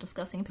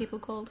disgusting people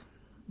called?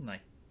 Like,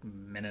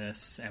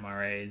 menace,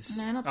 MRAs.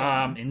 No, not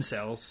them.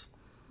 Incels.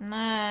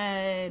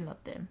 No,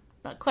 not them.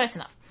 But close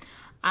enough.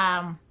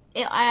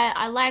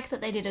 I like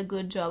that they did a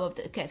good job of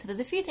okay, so there's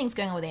a few things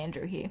going on with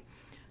Andrew here.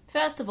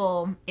 First of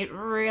all, it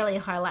really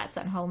highlights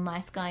that whole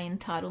nice guy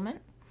entitlement.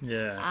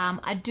 Yeah.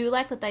 I do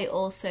like that they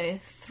also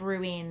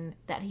threw in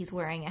that he's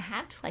wearing a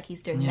hat, like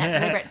he's doing that Yeah.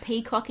 deliberate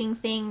peacocking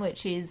thing,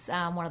 which is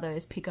one of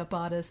those pickup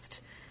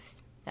artist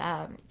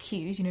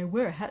cues.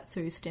 Wear a hat so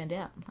you stand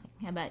out.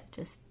 Like, how about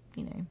just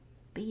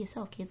be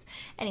yourself, kids.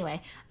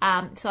 Anyway,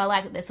 so I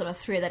like that they sort of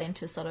threw that in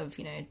to sort of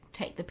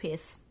take the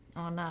piss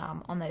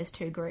on those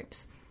two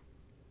groups.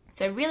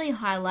 So it really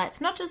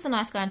highlights not just the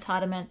nice guy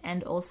entitlement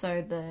and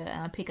also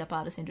the pickup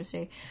artist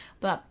industry,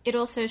 but it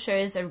also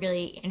shows a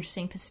really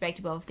interesting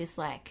perspective of this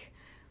like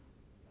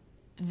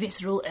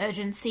visceral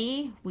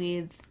urgency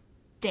with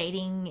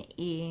dating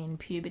in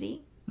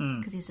puberty.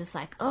 Because he's just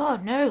like, oh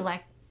no,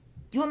 like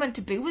you're meant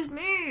to be with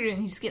me,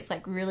 and he just gets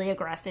like really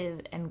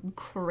aggressive and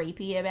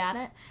creepy about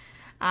it.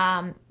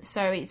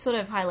 So it sort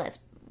of highlights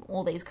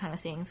all these kind of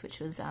things,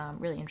 which was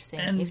really interesting,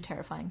 And- if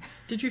terrifying.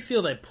 Did you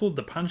feel they pulled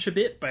the punch a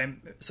bit by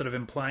sort of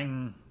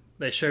implying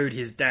they showed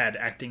his dad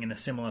acting in a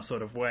similar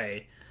sort of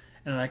way,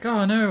 and like,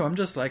 oh no, I'm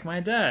just like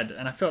my dad,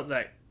 and I felt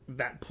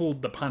that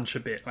pulled the punch a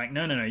bit. Like,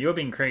 no, you're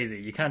being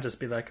crazy. You can't just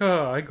be like,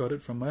 oh, I got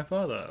it from my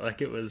father.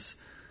 Like, it was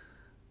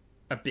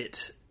a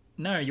bit,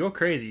 no, you're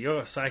crazy, you're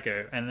a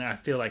psycho, and I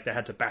feel like they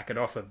had to back it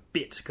off a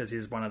bit because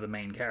he's one of the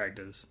main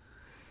characters.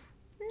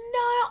 No,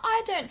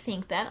 I don't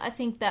think that. I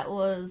think that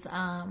was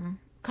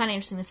kind of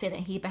interesting to see that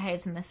he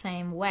behaves in the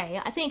same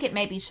way. I think it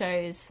maybe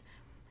shows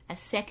a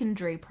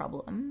secondary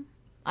problem.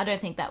 I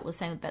don't think that was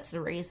saying that's the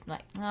reason.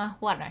 Like, well,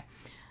 I don't know.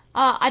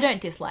 I don't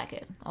dislike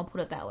it. I'll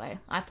put it that way.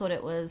 I thought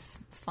it was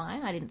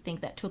fine. I didn't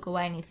think that took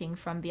away anything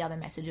from the other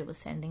message it was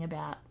sending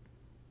about,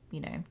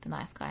 the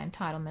nice guy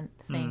entitlement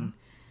thing.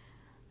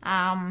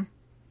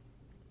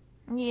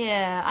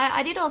 Yeah,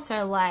 I did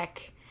also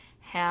like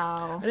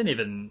how... I didn't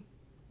even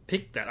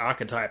pick that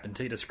archetype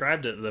until you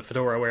described it, the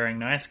fedora-wearing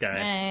nice guy.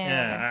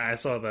 Yeah. I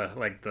saw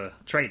the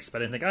traits,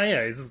 but I didn't think, oh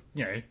yeah, he's,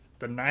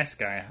 the nice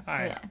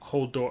guy.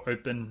 Hold door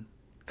open,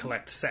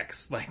 collect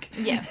sex.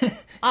 Yeah.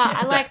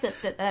 I like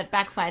that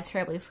backfired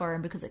terribly for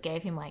him because it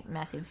gave him,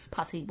 massive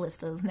pussy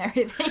blisters and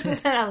everything,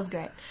 so that was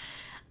great.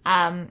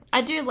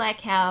 I do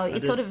like how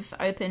sort of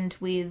opened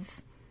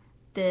with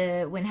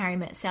the When Harry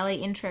Met Sally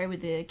intro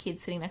with the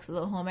kids sitting next to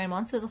the hormone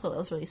monsters. I thought that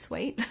was really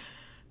sweet.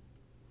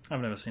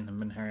 I've never seen them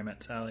when Harry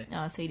Met Sally.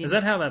 Oh, so you didn't... Is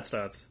that how that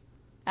starts?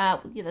 Yeah,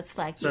 that's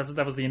like... So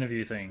that was the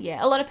interview thing?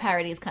 Yeah, a lot of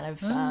parodies kind of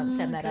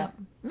set that up.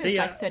 See,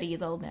 it's 30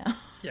 years old now.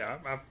 Yeah,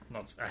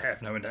 I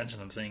have no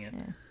intention of seeing it.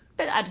 Yeah.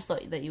 But I just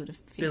thought that you would have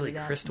figured Billy it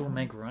out. Crystal,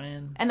 Meg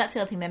Ryan. And that's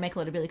the other thing, they make a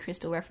lot of Billy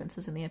Crystal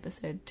references in the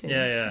episode too.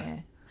 Yeah.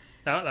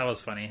 That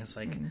was funny. It's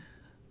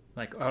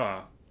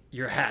oh,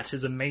 your hat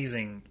is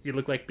amazing. You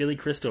look like Billy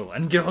Crystal,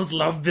 and girls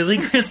love Billy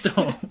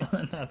Crystal.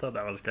 And I thought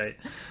that was great.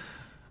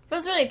 But it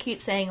was really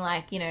cute saying,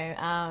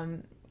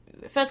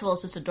 first of all,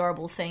 it's just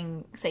adorable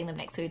seeing them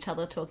next to each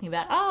other talking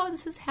about, oh,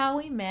 this is how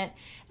we met.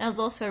 And it was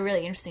also a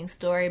really interesting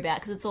story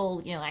about, because it's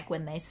all,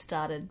 when they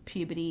started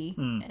puberty,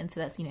 and so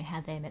that's,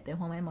 how they met their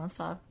hormone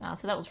monster.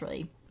 So that was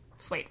really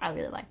sweet. I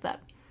really liked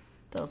that.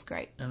 That was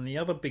great. And the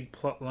other big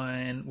plot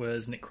line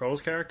was Nick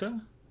Kroll's character.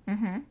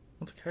 Mm-hmm.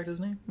 What's the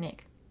character's name?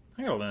 Nick.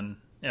 Oh, then.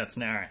 Yeah, it's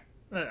Nara.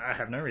 I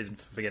have no reason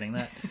for forgetting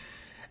that.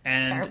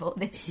 And Terrible.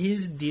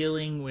 he's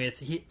dealing with,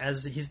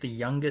 he's the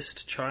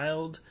youngest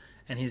child,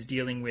 and he's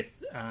dealing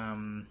with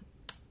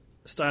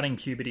starting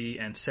puberty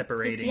and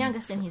separating. He's the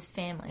youngest in his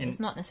family. He's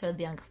not necessarily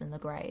the youngest in the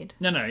grade.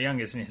 No,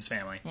 youngest in his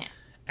family. Yeah.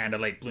 And a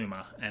late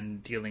bloomer,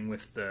 and dealing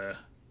with the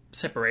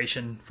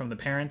separation from the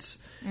parents.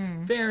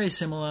 Very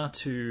similar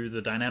to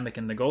the dynamic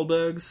in the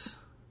Goldbergs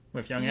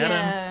with young Adam.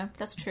 Yeah,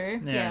 that's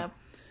true. Yeah.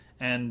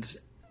 And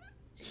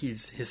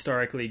he's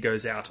historically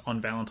goes out on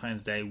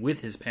Valentine's Day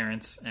with his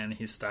parents, and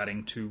he's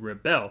starting to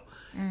rebel.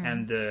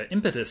 And the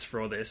impetus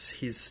for all this,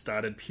 he's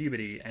started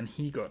puberty, and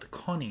he got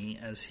Connie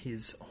as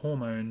his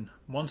hormone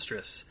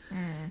monstrous.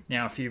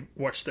 Now, if you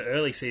watch the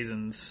early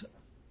seasons,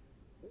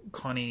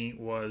 Connie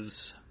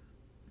was...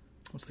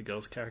 What's the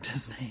girl's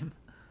character's name?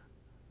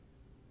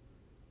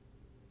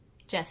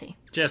 Jessie.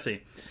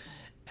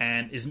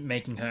 And is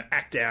making her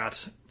act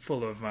out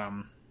full of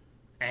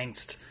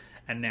angst.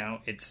 And now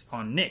it's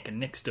on Nick, and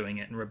Nick's doing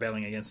it and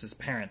rebelling against his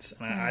parents.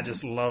 And I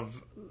just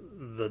love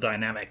the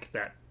dynamic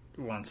that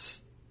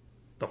once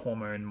the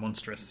hormone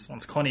monstrous,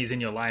 once Connie's in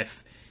your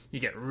life, you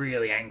get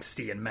really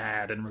angsty and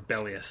mad and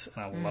rebellious.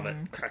 And I love it.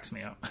 It cracks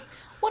me up.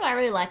 What I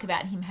really like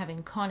about him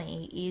having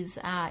Connie is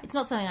it's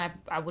not something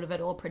I would have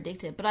at all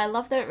predicted, but I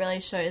love that it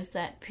really shows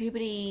that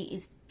puberty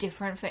is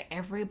different for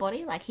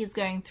everybody. Like, he's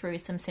going through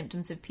some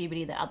symptoms of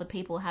puberty that other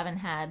people haven't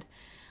had.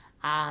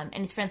 And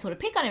his friends sort of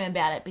pick on him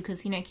about it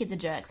because, kids are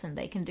jerks and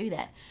they can do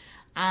that.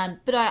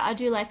 But I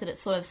do like that it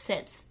sort of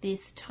sets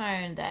this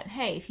tone that,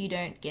 hey, if you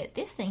don't get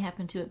this thing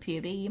happen to you at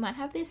puberty, you might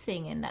have this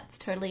thing, and that's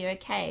totally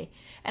okay.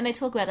 And they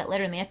talk about that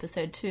later in the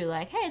episode too,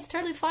 like, hey, it's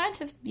totally fine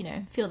to,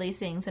 feel these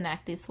things and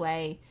act this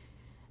way.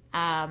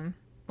 Or,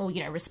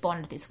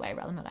 respond this way,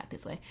 rather, not act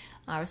this way.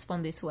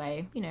 Respond this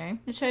way,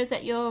 it shows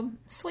that you're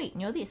sweet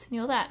and you're this and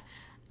you're that.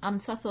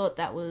 So I thought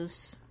that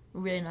was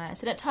really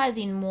nice. And it ties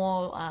in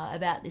more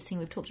about this thing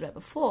we've talked about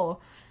before,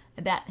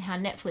 about how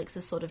Netflix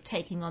is sort of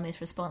taking on this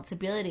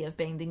responsibility of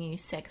being the new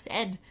sex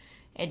ed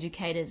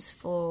educators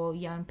for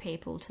young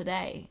people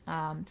today.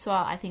 So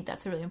I think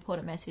that's a really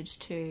important message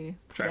to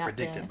put Which I out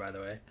predicted, there. by the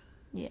way.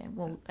 Yeah,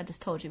 well, I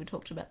just told you we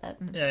talked about that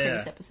in the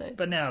previous episode.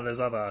 But now there's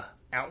other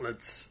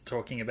outlets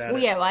talking about it.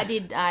 Well, yeah,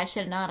 I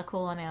shared an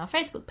article on our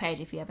Facebook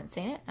page if you haven't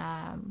seen it.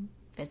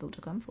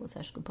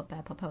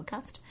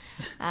 Facebook.com/Good-Pop-Bad-Pop-Podcast.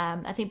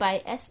 I think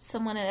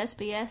someone at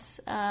SBS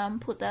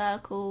put that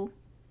article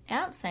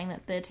out saying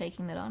that they're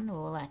taking that on,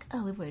 or like,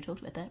 oh, we've already talked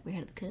about that, we're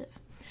ahead of the curve.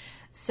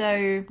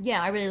 So,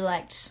 yeah, I really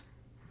liked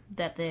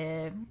that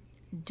they're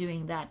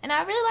doing that. And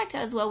I really liked it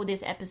as well with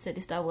this episode,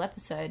 this double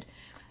episode,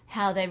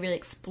 how they really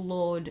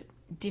explored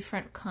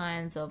different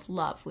kinds of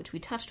love, which we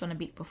touched on a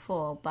bit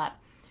before, but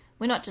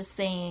we're not just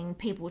seeing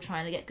people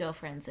trying to get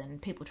girlfriends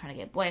and people trying to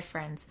get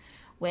boyfriends.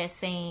 We're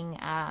seeing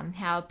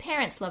how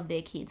parents love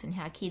their kids and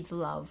how kids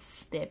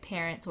love their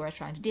parents or are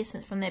trying to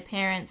distance from their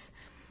parents.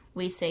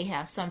 We see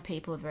how some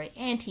people are very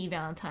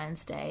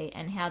anti-Valentine's Day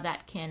and how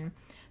that can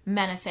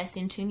manifest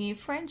into new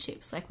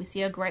friendships. Like, we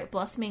see a great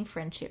blossoming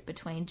friendship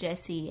between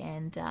Jessie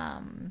and...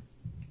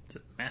 Is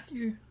it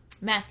Matthew?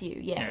 Matthew,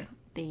 yeah.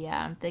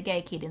 The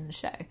gay kid in the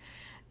show.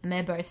 And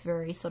they're both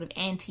very sort of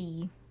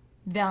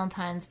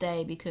anti-Valentine's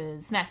Day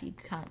because Matthew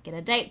can't get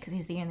a date because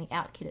he's the only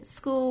out kid at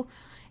school.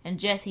 And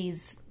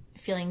Jessie's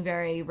feeling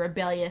very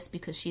rebellious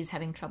because she's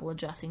having trouble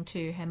adjusting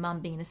to her mum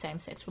being in a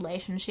same-sex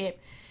relationship.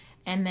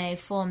 And they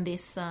form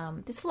this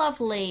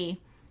lovely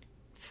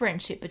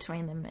friendship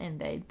between them, and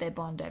they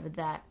bond over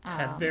that.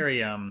 Had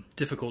very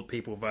difficult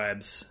people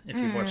vibes if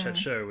you watch that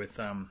show with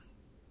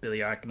Billy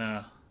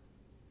Eichner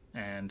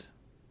and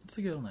what's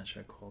the girl in that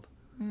show called?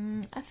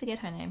 I forget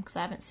her name because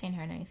I haven't seen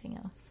her in anything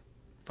else.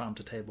 Farm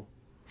to Table.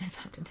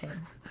 Farm to Table.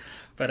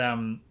 But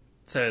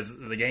so it's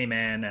the gay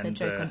man It's and a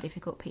joke on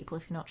difficult people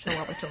if you're not sure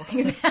what we're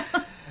talking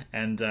about.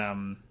 and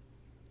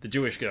the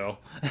Jewish girl,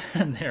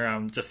 and they're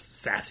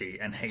just sassy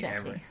and hate Jessie.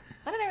 everything.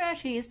 I don't know if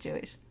she is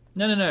Jewish.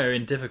 No,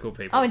 in difficult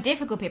people. Oh, and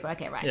difficult people.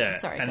 Okay, right. yeah,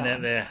 Sorry, and go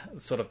on. they're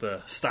sort of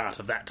the start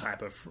of that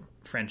type of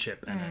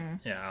friendship, and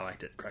I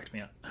liked it. Cracked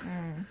me up.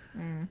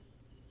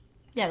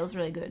 Yeah, it was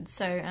really good.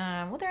 So,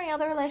 were there any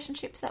other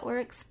relationships that were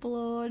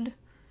explored?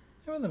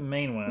 They were the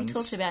main ones. We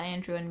talked about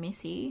Andrew and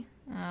Missy.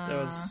 There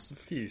was a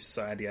few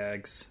side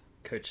gags.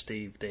 Coach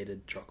Steve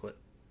dated chocolate.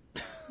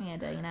 Yeah,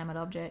 dating inanimate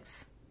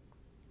objects.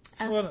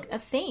 What A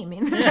theme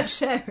in that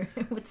show,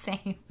 it would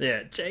seem.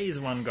 Yeah, Jay's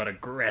one got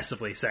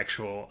aggressively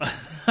sexual.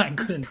 I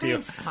couldn't Pretty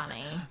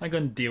funny. I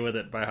couldn't deal with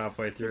it by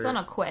halfway through. He's on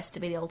a quest to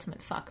be the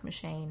ultimate fuck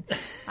machine.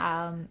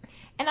 And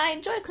I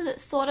enjoy it because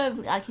it's sort of,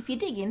 like, if you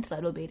dig into that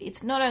a little bit,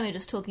 it's not only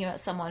just talking about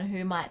someone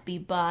who might be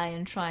bi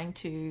and trying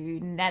to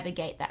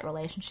navigate that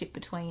relationship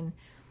between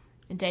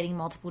dating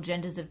multiple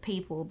genders of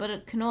people, but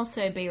it can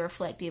also be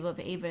reflective of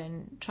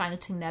even trying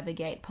to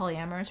navigate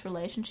polyamorous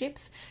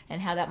relationships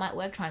and how that might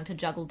work, trying to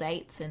juggle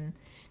dates and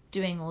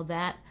doing all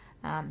that.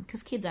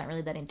 Because kids aren't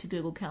really that into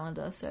Google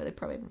Calendar, so they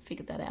probably haven't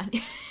figured that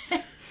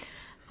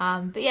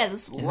out. But yeah,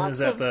 there's lots Is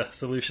that of... the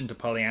solution to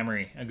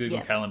polyamory? A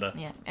Google Calendar?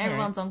 Yeah,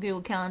 everyone's on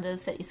Google Calendar,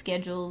 set your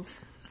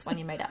schedules. It's one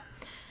you made up.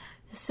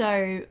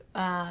 So,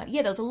 yeah,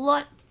 there was a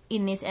lot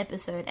in this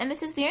episode. And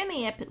this is the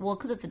only episode, well,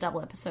 because it's a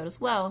double episode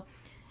as well,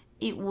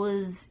 it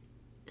was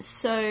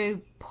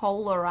so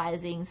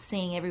polarizing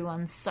seeing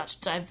everyone's such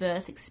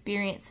diverse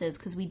experiences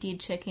because we did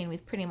check in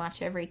with pretty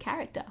much every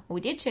character. Well, we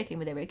did check in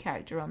with every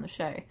character on the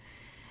show,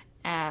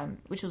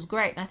 which was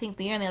great. And I think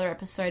the only other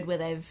episode where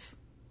they've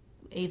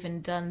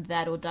even done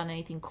that or done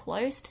anything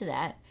close to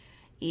that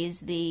is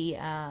the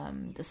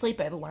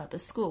sleepover one at the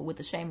school with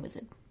the Shane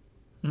Wizard.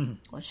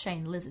 Or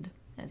Shane Lizard,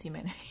 as you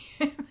may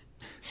know.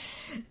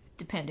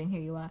 Depending who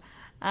you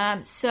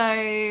are.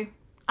 So...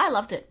 I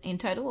loved it in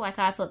total. Like,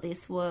 I thought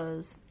this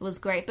was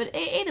great. But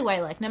either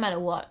way, like, no matter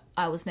what,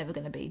 I was never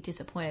going to be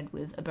disappointed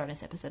with a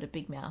bonus episode of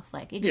Big Mouth.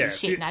 Like, it could be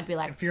shit and I'd be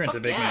like, if you're into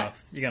fuck Big yeah.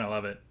 Mouth, you're going to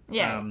love it.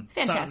 Yeah, it's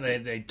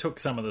fantastic. They took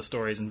some of the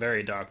stories in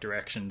very dark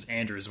directions.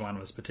 Andrew's one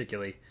was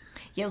particularly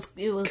Yeah,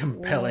 it was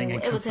compelling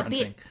and it was a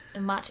confronting.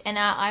 bit much. And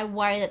I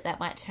worry that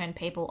might turn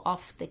people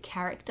off the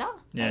character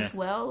as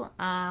well.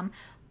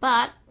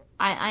 But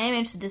I am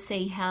interested to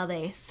see how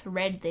they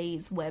thread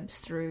these webs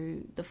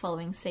through the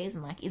following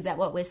season. Like, is that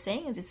what we're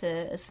seeing? Is this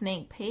a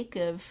sneak peek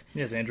of...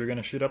 Is Andrew going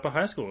to shoot up a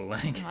high school?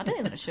 Like, I don't think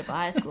he's going to shoot up a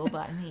high school,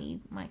 but he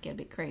might get a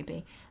bit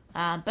creepy.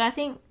 But I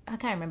think... I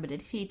can't remember,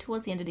 did he...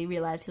 Towards the end, did he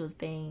realise he was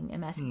being a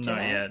massive jerk?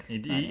 not yet.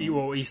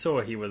 He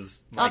saw he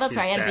was like Oh, that's his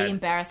right. He had a dad. big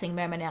embarrassing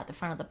moment out the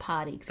front of the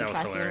party because he That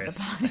was tries to get at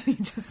the hilarious. party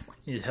and just...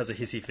 He has a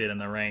hissy fit in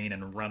the rain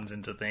and runs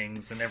into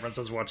things, and everyone's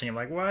just watching him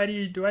like, why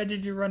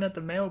did you run at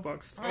the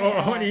mailbox?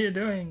 Yeah. What are you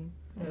doing?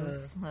 It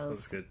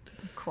was good.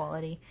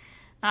 quality.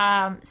 So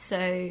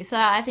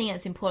I think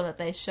it's important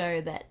that they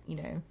show that, you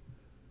know,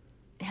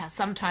 how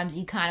sometimes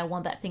you kind of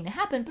want that thing to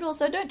happen, but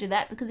also don't do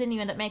that because then you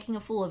end up making a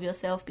fool of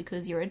yourself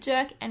because you're a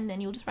jerk and then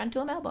you'll just run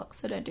to a mailbox.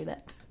 So don't do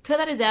that. So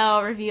that is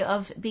our review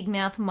of Big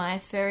Mouth, My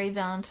Furry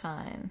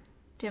Valentine.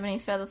 Do you have any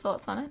further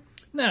thoughts on it?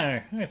 No,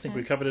 I think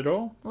we covered it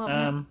all.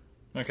 Well,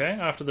 Okay,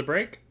 after the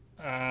break,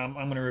 I'm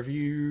going to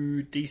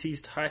review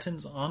DC's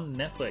Titans on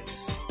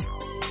Netflix.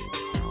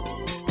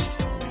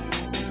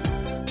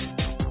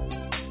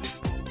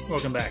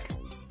 Welcome back.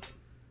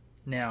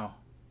 Now,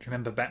 do you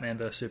remember Batman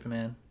vs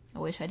Superman? I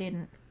wish I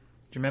didn't. Do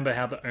you remember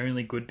how the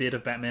only good bit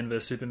of Batman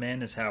vs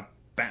Superman is how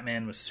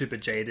Batman was super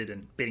jaded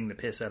and beating the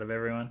piss out of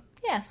everyone?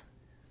 Yes.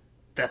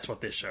 That's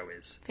what this show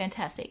is.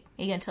 Fantastic.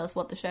 Are you going to tell us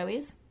what the show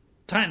is?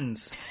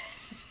 Titans.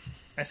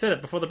 I said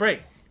it before the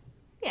break.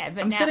 Yeah,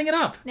 but I'm setting it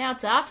up. Now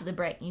it's after the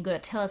break and you've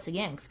got to tell us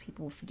again because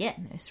people will forget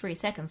in those 3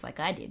 seconds like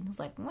I did. I was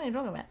like, what are you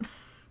talking about?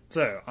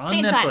 So, on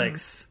Teen Netflix...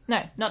 Titans.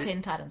 No, not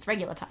Teen Titans.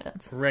 Regular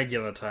Titans.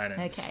 Regular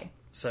Titans. Okay.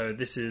 So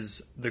this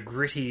is the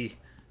gritty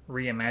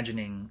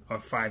reimagining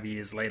of 5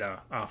 years later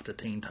after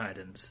Teen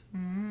Titans.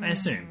 I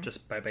assume,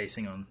 just by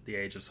basing on the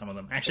age of some of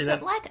them. Actually, Is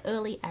it like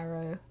early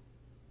Arrow?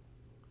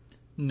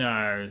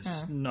 No,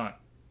 it's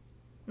not.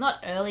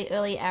 Not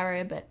early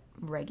Arrow, but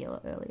regular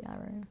early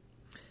Arrow.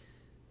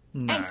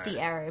 No. Angsty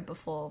Arrow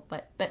before,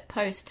 but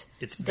post.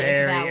 It's Days of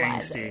very Our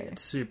Lives angsty. Arrow.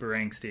 It's super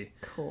angsty.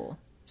 Cool.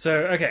 So,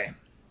 okay.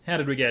 How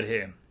did we get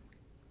here?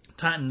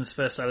 Titans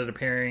first started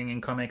appearing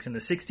in comics in the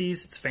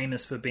 60s. It's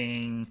famous for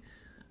being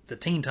the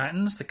Teen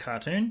Titans, the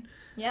cartoon.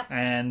 Yep.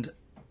 And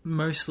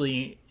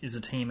mostly is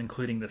a team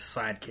including the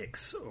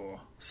sidekicks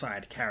or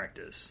side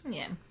characters.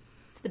 Yeah.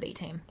 It's the B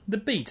team. The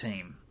B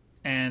team.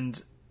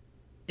 And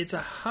it's a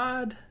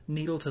hard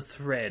needle to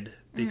thread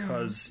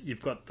because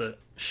you've got the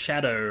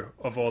shadow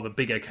of all the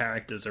bigger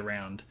characters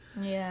around.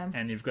 Yeah.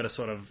 and you've got to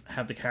sort of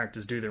have the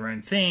characters do their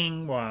own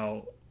thing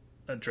while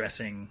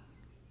addressing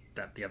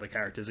that the other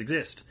characters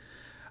exist.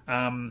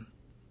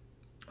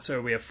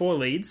 So we have 4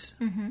 leads.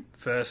 Mm-hmm.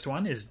 First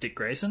one is Dick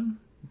Grayson.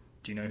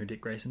 Do you know who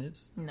Dick Grayson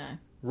is? No.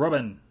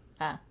 Robin.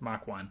 Ah.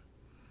 Mark 1.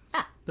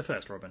 Ah. The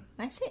first Robin.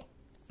 I see.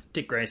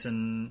 Dick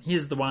Grayson,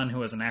 he's the one who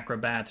was an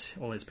acrobat.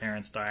 All his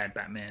parents died.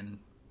 Batman,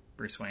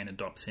 Bruce Wayne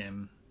adopts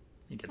him.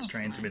 He gets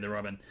trained to be the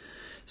Robin.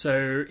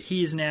 So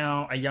he's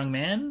now a young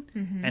man,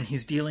 and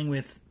he's dealing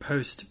with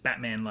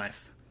post-Batman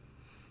life.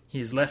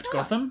 He's left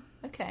Gotham,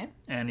 Okay.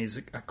 and he's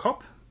a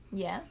cop,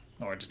 Yeah.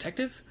 or a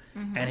detective,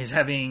 and he's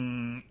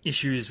having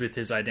issues with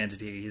his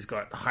identity. He's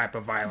got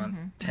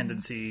hyper-violent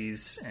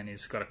tendencies, and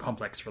he's got a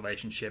complex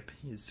relationship.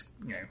 He's,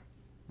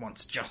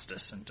 wants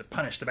justice and to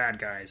punish the bad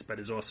guys, but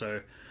is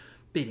also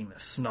beating the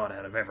snot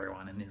out of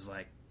everyone, and he's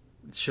like,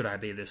 should I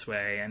be this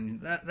way?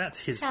 And that's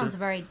his... Sounds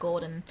very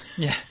Gordon.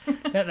 Yeah,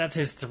 that's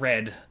his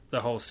thread.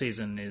 The whole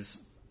season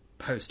is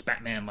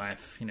post-Batman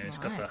life. He's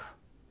got the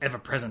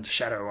ever-present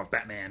shadow of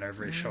Batman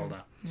over his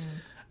shoulder.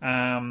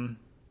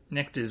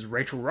 Next is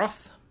Rachel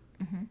Roth,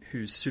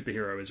 whose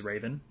superhero is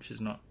Raven.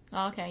 She's not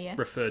Oh, okay, yeah.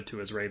 referred to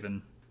as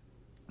Raven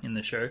in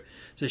the show.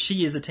 So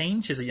she is a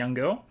teen. She's a young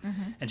girl,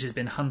 and she's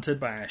been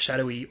hunted by a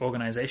shadowy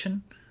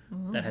organization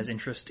that has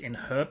interest in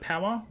her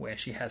power, where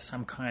she has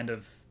some kind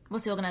of...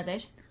 What's the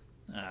organisation?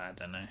 I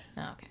don't know.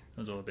 Oh, okay. It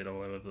was all a bit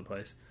all over the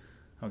place.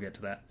 I'll get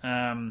to that.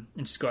 And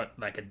she's got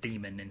like a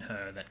demon in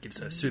her that gives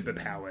her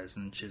superpowers,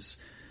 and she's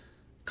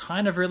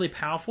kind of really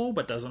powerful,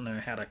 but doesn't know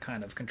how to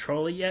kind of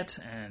control it yet.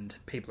 And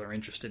people are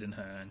interested in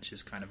her, and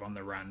she's kind of on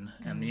the run,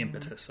 and the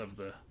impetus of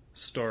the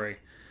story.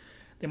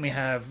 Then we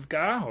have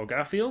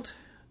Garfield,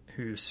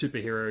 whose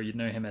superhero, you'd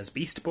know him as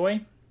Beast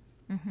Boy.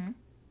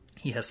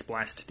 He has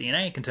spliced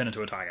DNA, can turn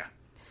into a tiger.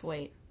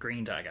 Sweet.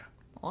 Green tiger.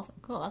 Awesome.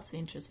 Cool. That's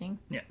interesting.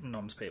 Yeah,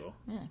 noms people.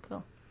 Yeah,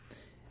 cool.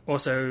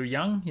 Also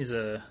young, he is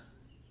a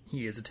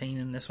teen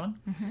in this one.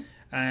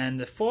 And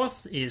the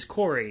fourth is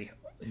Corey,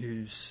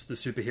 who's the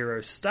superhero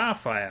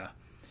Starfire,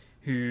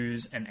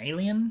 who's an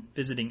alien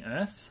visiting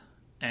Earth,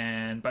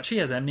 but she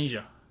has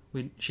amnesia.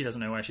 She doesn't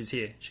know why she's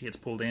here. She gets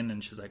pulled in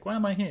and she's like, why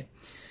am I here?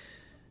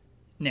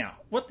 Now,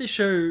 what this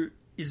show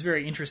is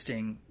very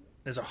interesting,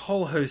 there's a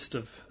whole host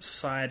of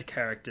side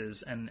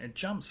characters, and it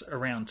jumps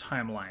around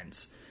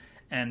timelines.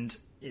 And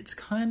it's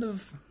kind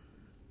of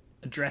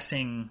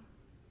addressing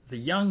the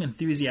young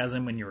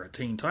enthusiasm when you're a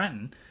Teen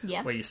Titan,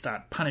 where you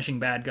start punishing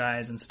bad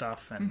guys and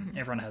stuff, and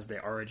everyone has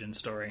their origin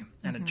story.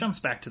 And it jumps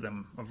back to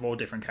them of all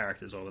different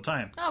characters all the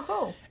time. Oh,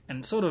 cool.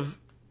 And sort of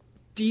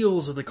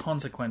deals with the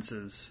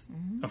consequences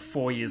of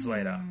 4 years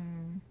later.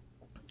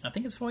 I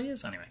think it's 4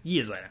 years? Anyway,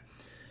 years later.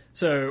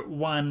 So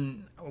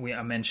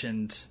I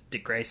mentioned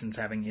Dick Grayson's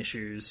having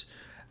issues.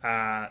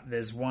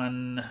 There's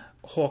one,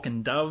 Hawk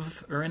and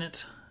Dove are in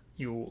it.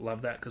 You'll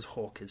love that because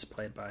Hawk is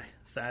played by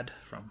Thad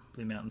from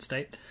Blue Mountain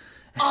State.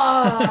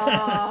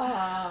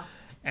 Oh,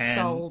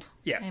 sold.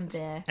 Yeah. I'm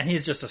there. And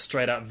he's just a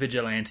straight up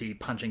vigilante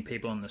punching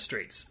people in the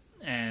streets.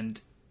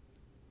 And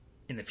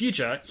in the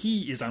future,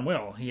 he is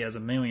unwell. He has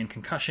 1 million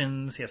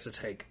concussions. He has to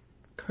take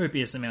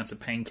copious amounts of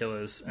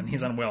painkillers, and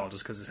he's unwell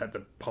just because he's had the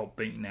pulp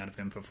beaten out of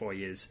him for 4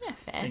 years. Yeah,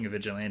 fair. Being a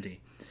vigilante.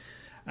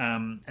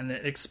 And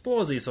it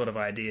explores these sort of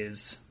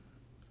ideas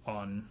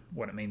on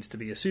what it means to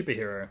be a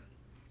superhero.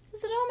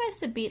 Is it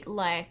almost a bit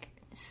like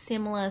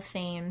similar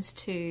themes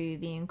to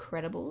The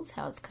Incredibles,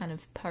 how it's kind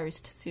of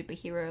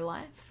post-superhero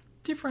life?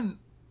 Different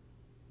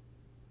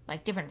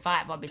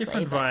Vibe,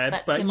 obviously.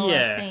 vibe, but similar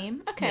yeah.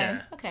 theme. Okay,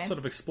 Yeah, okay. sort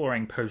of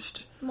exploring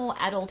post More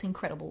adult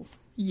Incredibles.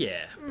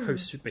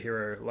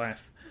 post-superhero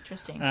life.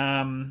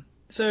 Interesting.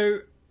 So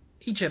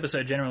each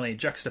episode generally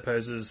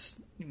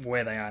juxtaposes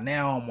where they are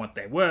now and what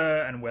they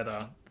were, and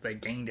whether they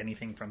gained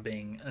anything from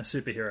being a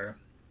superhero.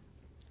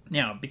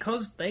 Now,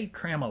 because they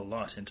cram a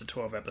lot into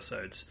 12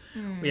 episodes,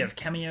 we have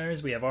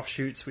cameos, we have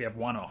offshoots, we have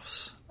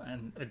one-offs,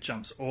 and it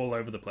jumps all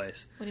over the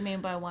place. What do you mean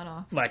by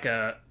one-offs? Like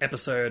a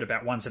episode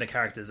about one set of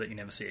characters that you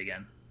never see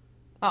again.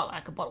 Oh,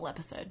 like a bottle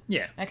episode.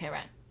 Yeah. Okay,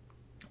 right.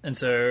 And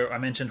so I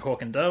mentioned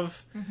Hawk and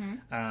Dove.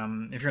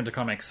 If you're into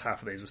comics,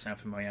 half of these will sound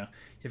familiar.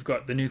 You've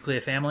got The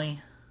Nuclear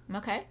Family,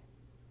 Okay.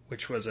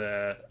 which was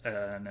a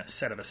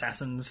set of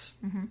assassins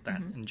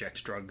that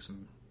inject drugs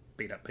and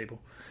beat up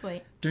people.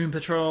 Sweet. Doom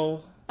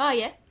Patrol, Oh,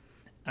 yeah.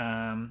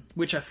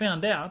 which I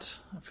found out,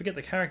 I forget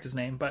the character's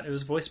name, but it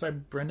was voiced by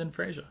Brendan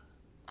Fraser.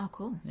 Oh,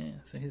 cool. Yeah,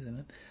 so he's in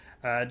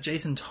it.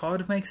 Jason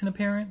Todd makes an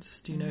appearance.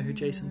 Do you know who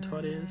Jason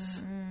Todd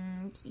is?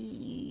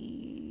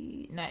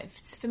 No,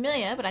 it's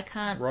familiar, but I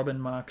can't... Robin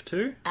Mark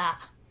II. I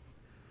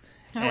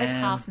always And-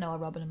 half know a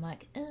Robin. I'm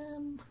like,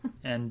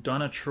 And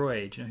Donna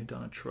Troy. Do you know who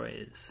Donna Troy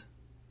is?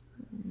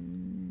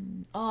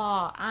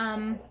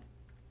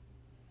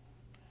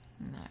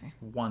 No.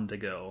 Wonder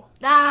Girl.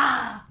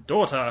 Ah!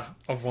 Daughter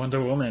of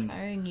Wonder Woman.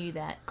 I knew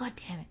that. God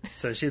damn it.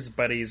 So she's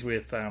buddies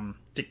with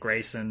Dick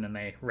Grayson, and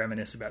they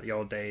reminisce about the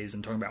old days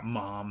and talking about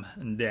Mom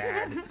and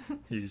Dad,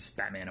 who's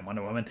Batman and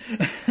Wonder Woman.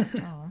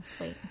 Oh,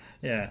 sweet.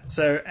 Yeah.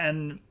 So,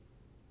 and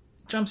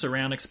jumps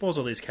around, explores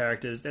all these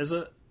characters. There's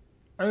a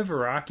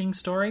overarching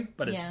story,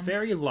 but it's Yeah.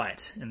 very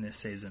light in this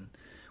season,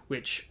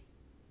 which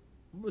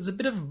was a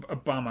bit of a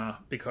bummer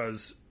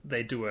because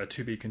they do a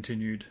to be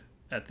continued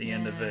at the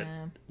end of it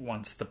Yeah.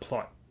 once the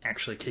plot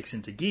actually kicks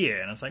into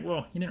gear. And it's like,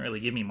 well, you didn't really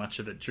give me much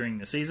of it during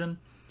the season.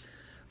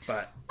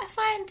 But I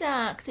find,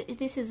 'cause is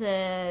this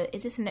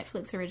a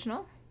Netflix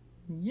original?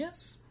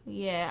 yes.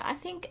 Yeah, I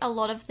think a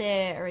lot of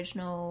their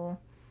original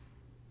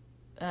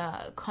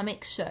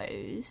comic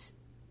shows,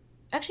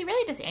 actually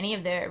really just any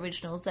of their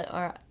originals that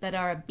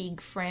are a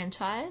big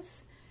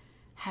franchise,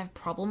 have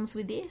problems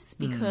with this,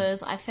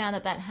 because I found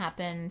that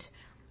happened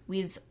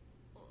with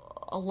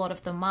a lot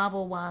of the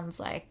Marvel ones,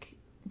 like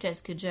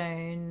Jessica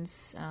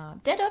Jones,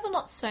 Daredevil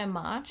not so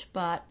much,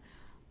 but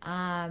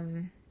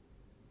the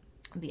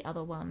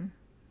other one,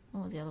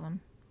 what was the other one?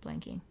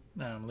 Blanking.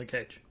 Luke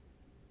Cage.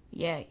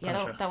 Yeah,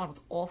 Punisher. that one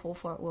was awful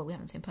for it. Well, we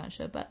haven't seen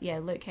Punisher, but yeah,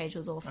 Luke Cage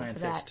was awful Iron for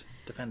that. Fist.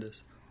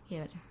 Defenders.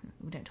 Yeah, but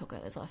we don't talk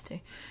about those last two.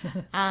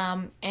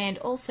 And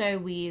also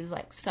with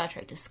like Star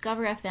Trek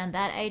Discovery, I found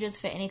that ages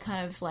for any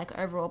kind of like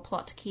overall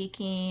plot to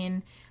kick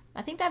in.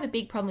 I think they have a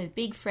big problem with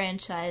big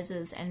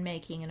franchises and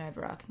making an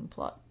overarching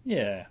plot.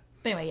 Yeah.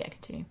 But anyway, yeah,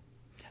 continue.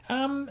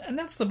 And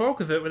that's the bulk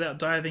of it without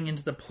diving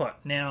into the plot.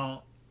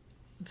 Now,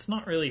 it's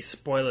not really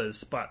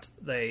spoilers, but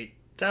they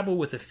dabble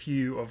with a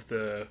few of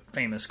the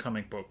famous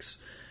comic books.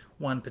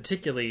 One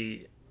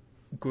particularly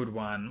good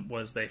one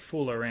was they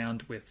fool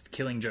around with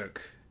Killing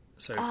Joke.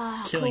 So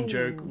Killing cool.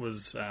 Joke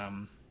was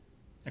a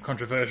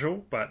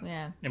controversial but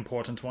Yeah.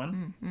 important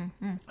one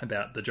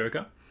about the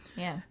Joker.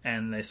 Yeah.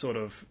 And they sort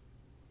of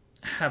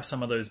have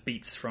some of those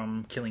beats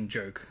from Killing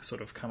Joke sort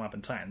of come up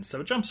in Titans.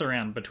 So it jumps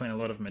around between a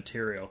lot of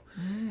material.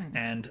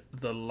 And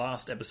the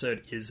last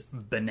episode is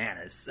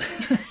bananas.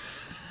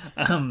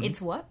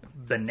 It's what?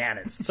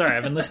 Bananas. Sorry,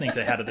 I've been listening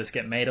to How Did This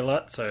Get Made a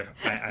lot, so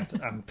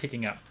I'm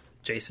picking up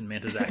Jason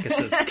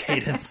Mantzoukas'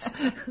 cadence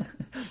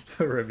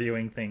for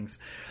reviewing things.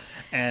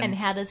 And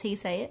how does he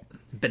say it?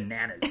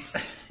 Bananas.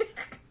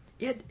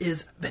 It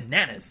is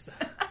bananas.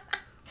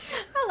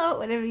 I love it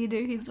whenever you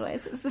do his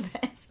voice. It's the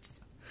best.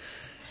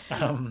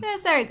 Yeah,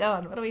 sorry, go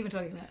on. What are we even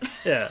talking about?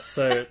 Yeah,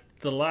 so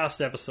the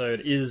last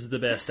episode is the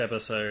best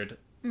episode,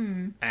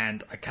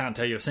 and I can't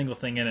tell you a single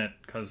thing in it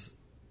because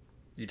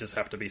you just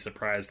have to be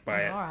surprised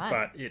by it. All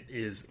right. But it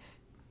is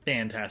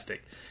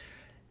fantastic.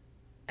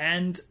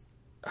 And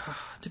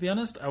to be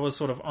honest, I was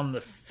sort of on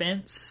the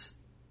fence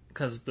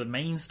because the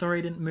main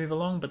story didn't move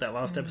along, but that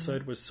last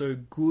episode was so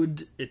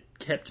good it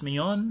kept me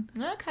on.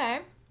 Okay.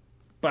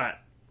 But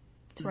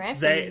It's rare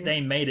for they you. they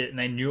made it and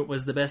they knew it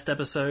was the best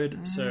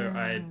episode, so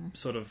I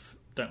sort of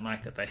don't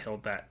like that they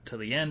held that to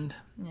the end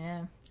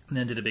Yeah. and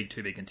then did a big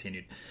to be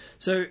continued.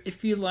 So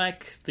if you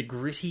like the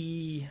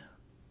gritty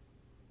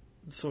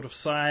sort of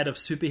side of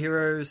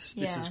superheroes,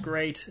 this is Yeah.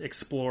 great.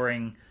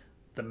 Exploring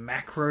the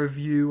macro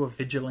view of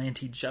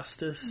vigilante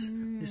justice,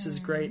 this is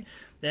great.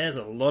 There's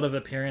a lot of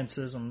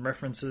appearances and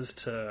references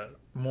to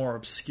more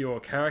obscure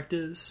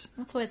characters.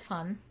 That's always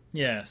fun.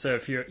 Yeah, so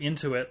if you're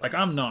into it, like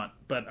I'm not,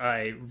 but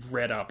I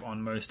read up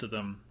on most of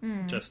them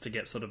just to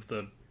get sort of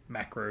the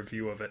macro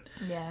view of it.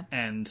 Yeah.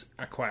 And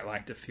I quite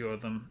liked a few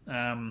of them.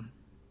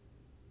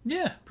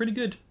 Yeah, pretty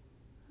good.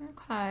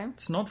 Okay.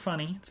 It's not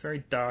funny. It's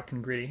very dark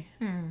and gritty.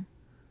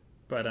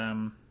 But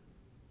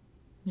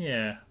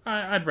yeah,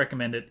 I'd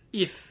recommend it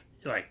if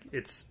like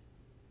it's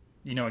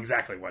you know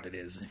exactly what it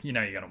is. You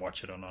know you're going to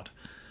watch it or not,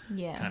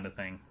 Yeah. kind of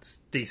thing. It's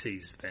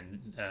DC's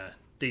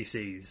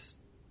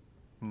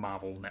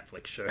Marvel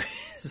Netflix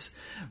shows,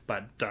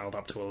 but dialed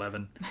up to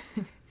 11.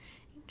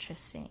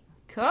 Interesting.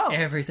 Cool.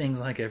 Everything's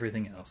like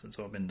everything else. It's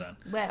all been done.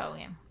 Well,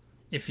 yeah.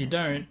 If you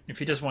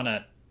just want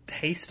a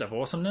taste of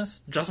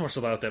awesomeness, just watch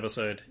the last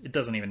episode. It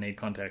doesn't even need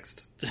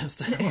context.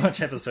 Just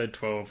watch episode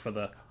 12 for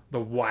the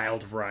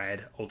wild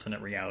ride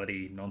alternate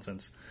reality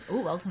nonsense.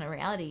 Ooh, alternate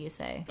reality, you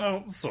say?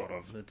 Oh, sort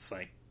of. It's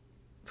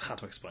hard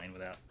to explain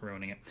without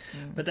ruining it.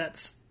 But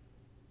that's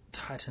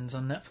Titans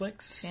on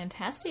Netflix.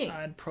 Fantastic.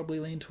 I'd probably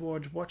lean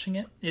towards watching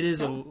it. It is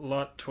a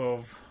lot,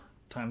 12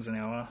 times an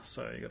hour,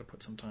 so you got to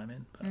put some time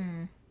in. But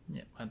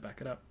yeah, I'd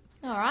back it up.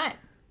 All right.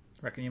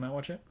 Reckon you might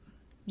watch it?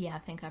 Yeah, I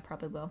think I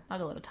probably will. I've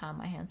got a lot of time on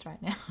my hands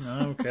right now.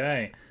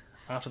 Okay.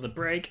 After the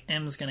break,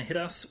 Em's going to hit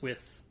us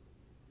with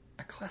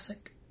a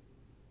classic,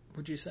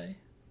 would you say?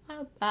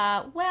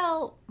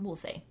 Well, we'll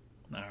see.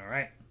 All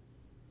right.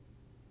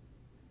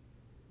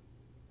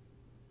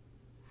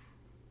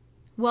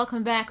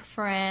 Welcome back,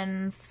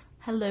 friends.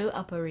 Hello,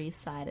 Upper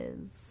East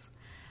Siders.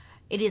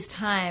 It is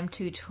time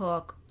to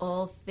talk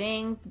all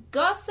things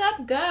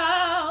Gossip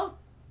Girl.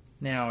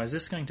 Now, is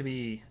this going to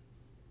be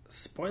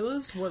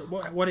spoilers?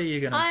 What are you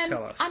going to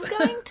tell us? I'm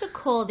going to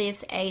call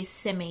this a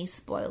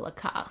semi-spoiler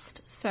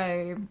cast.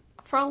 So,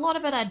 for a lot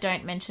of it, I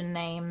don't mention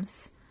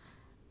names.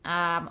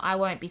 I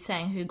won't be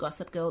saying who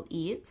Gossip Girl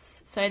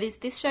is. So,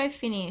 this show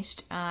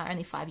finished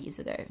only 5 years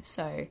ago.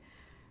 So,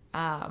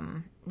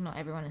 not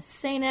everyone has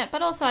seen it,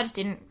 but also I just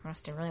didn't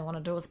really want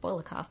to do a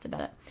spoiler cast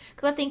about it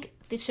because I think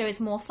this show is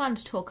more fun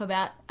to talk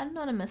about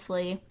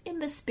anonymously in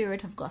the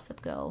spirit of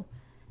Gossip Girl.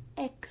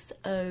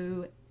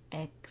 XOXO.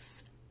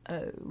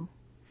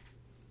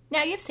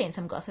 Now, you've seen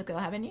some Gossip Girl,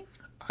 haven't you?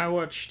 I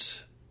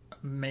watched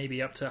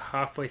maybe up to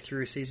halfway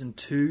through season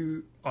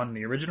 2 on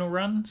the original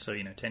run, so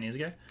 10 years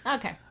ago.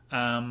 Okay.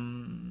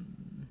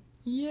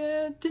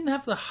 Yeah, it didn't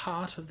have the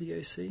heart of the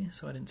OC,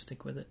 so I didn't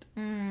stick with it.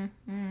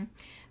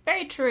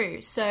 Very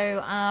true.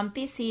 So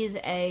this is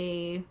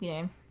a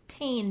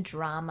teen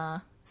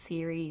drama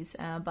series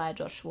by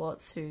Josh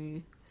Schwartz,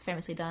 who has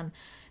famously done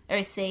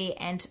OC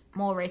and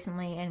more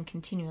recently and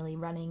continually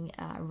running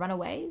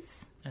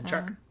Runaways. And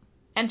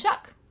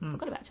Chuck.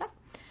 Forgot about Chuck.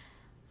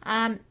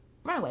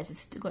 Runaways has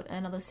still got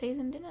another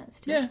season, didn't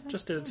it? Yeah,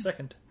 just did it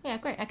second. Yeah,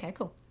 great. Okay,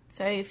 cool.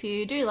 So if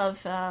you do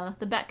love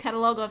the back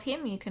catalogue of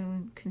him, you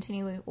can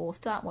continue or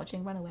start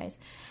watching Runaways.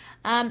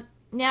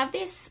 Now,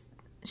 this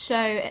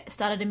show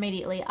started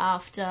immediately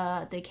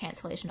after the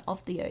cancellation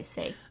of the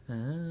OC.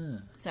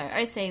 So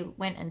OC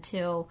went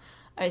until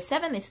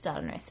 07. This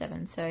started in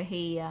 07. So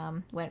he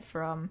went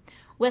from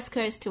West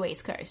Coast to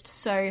East Coast.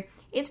 So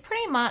it's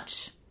pretty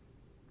much...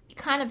 It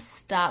kind of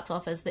starts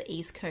off as the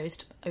East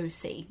Coast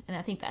OC, and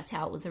I think that's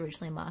how it was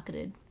originally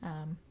marketed.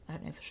 I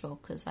don't know for sure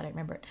because I don't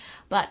remember it.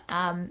 But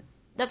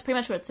that's pretty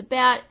much what it's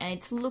about, and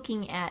it's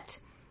looking at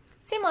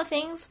similar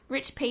things,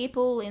 rich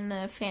people in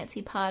the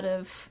fancy part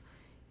of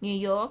New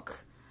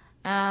York.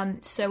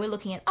 So we're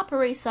looking at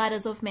Upper East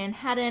Siders of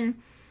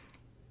Manhattan.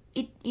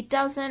 It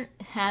doesn't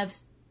have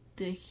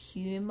the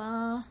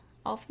humour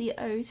of the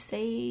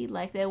OC.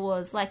 Like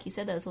you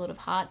said, there's a lot of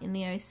heart in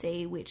the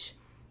OC, which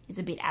is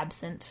a bit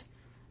absent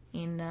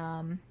in...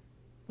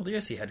 Well, the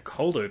OC had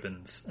cold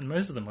opens, and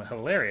most of them were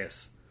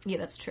hilarious. Yeah,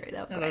 that's true.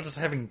 They were just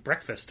having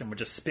breakfast and would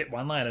just spit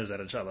one-liners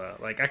at each other.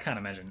 Like, I can't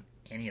imagine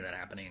any of that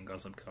happening in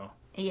Gossip Girl.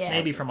 Yeah.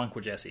 Maybe from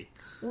Uncle Jesse.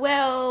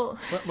 Well...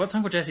 What's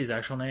Uncle Jesse's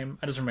actual name?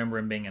 I just remember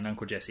him being an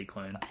Uncle Jesse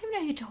clone. I don't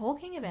know who you're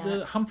talking about.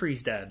 The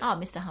Humphreys' dad. Oh,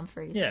 Mr.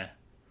 Humphreys. Yeah.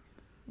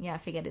 Yeah, I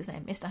forget his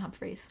name. Mr.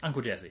 Humphreys.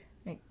 Uncle Jesse.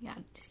 Yeah,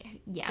 I'm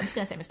just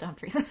going to say Mr.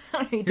 Humphreys. I don't know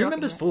who you're Who talking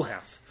remembers about. Full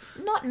House?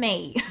 Not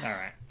me. All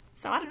right.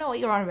 So I don't know what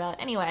you're on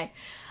about. Anyway,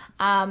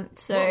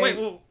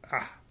 We'll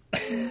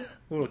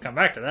come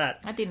back to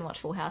that. I didn't watch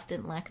Full House,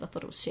 didn't like it, I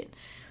thought it was shit.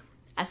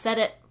 I said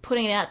it,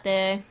 putting it out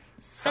there.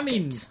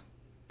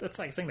 That's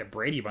like saying the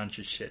Brady Bunch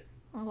is shit.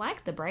 I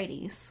like the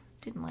Bradys.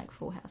 Didn't like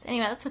Full House.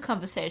 Anyway, that's a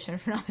conversation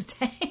for another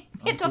day.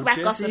 We can talk Uncle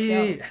about Gossip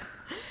Jesse.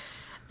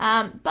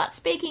 Girl. But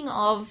speaking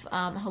of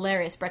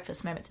hilarious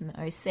breakfast moments in the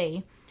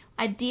OC,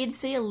 I did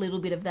see a little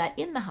bit of that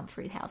in the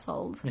Humphreys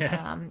household.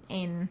 Yeah.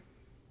 In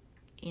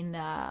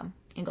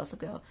Gossip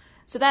Girl.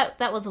 So that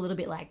was a little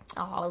bit like, it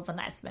was a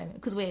nice moment,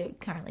 because we're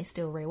currently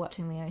still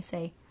rewatching the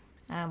OC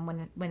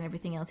when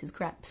everything else is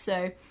crap.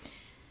 So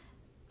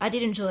I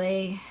did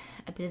enjoy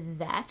a bit of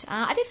that.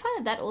 I did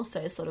find that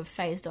also sort of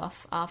phased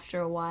off after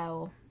a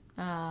while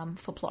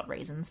for plot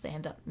reasons. They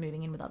end up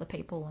moving in with other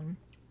people and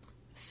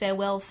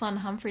farewell fun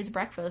Humphreys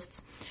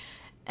breakfasts.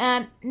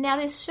 Now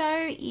this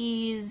show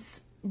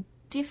is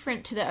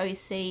different to the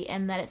OC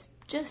in that it's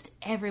just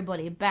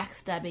everybody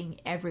backstabbing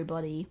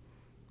everybody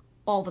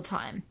all the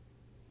time.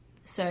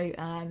 So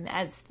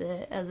as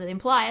it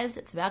implies,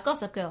 it's about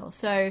Gossip Girl.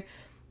 So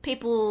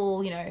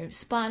people,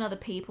 spy on other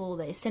people.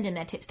 They send in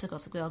their tips to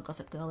Gossip Girl.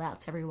 Gossip Girl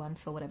outs everyone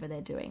for whatever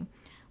they're doing.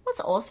 What's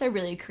also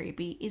really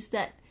creepy is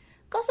that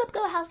Gossip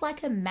Girl has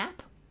like a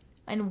map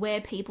and where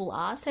people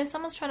are. So if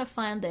someone's trying to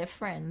find their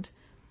friend,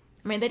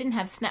 they didn't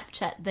have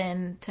Snapchat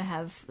then to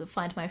have the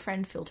Find My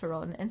Friend filter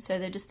on, and so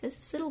they're just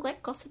this little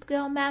like Gossip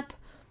Girl map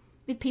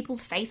with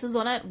people's faces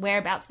on it,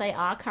 whereabouts they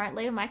are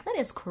currently. I'm like, that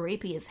is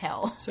creepy as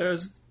hell. So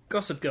has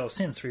Gossip Girl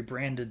since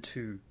rebranded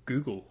to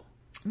Google?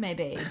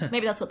 Maybe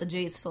that's what the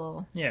G is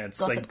for. Yeah, it's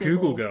Gossip like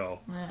Google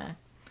Girl.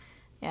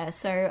 Yeah.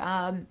 So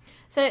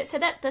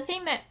that the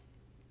thing that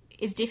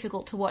is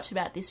difficult to watch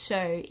about this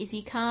show is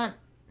you can't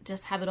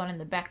just have it on in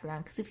the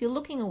background, because if you're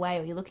looking away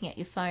or you're looking at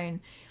your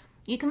phone,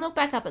 you can look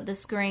back up at the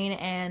screen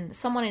and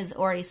someone is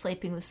already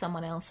sleeping with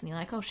someone else, and you're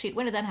like, oh shit,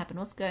 when did that happen?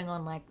 What's going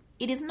on? Like,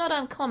 it is not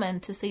uncommon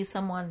to see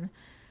someone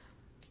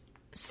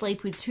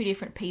sleep with two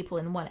different people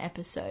in one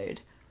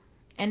episode.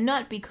 And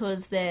not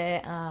because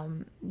they're,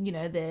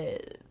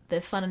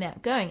 they're fun and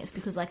outgoing. It's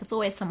because, it's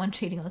always someone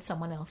cheating on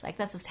someone else. Like,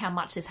 that's just how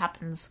much this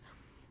happens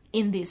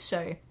in this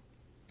show.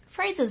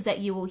 Phrases that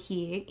you will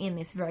hear in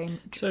this very...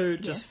 So,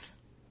 does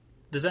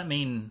that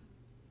mean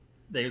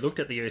they looked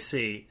at the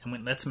OC and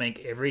went, let's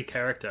make every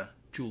character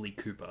Julie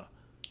Cooper?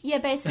 Yeah,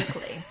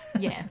 basically.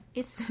 Yeah.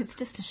 It's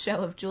just a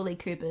show of Julie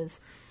Coopers.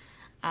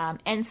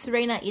 And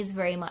Serena is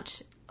very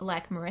much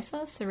like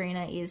Marissa.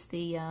 Serena is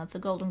the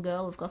golden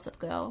girl of Gossip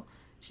Girl.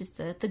 She's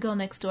the girl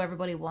next door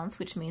everybody wants,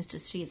 which means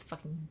just she is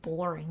fucking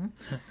boring.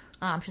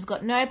 She's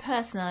got no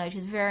personality.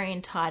 She's very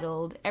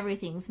entitled.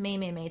 Everything's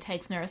me,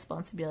 takes no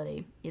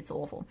responsibility. It's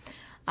awful.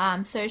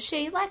 So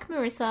she, like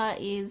Marissa,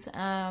 is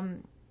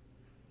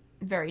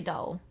very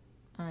dull.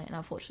 And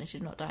unfortunately, she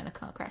did not die in a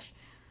car crash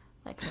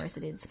like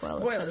Marissa did.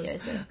 Spoilers for the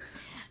OC.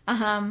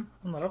 I'm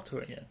not up to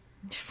it yet.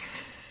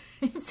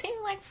 You've seen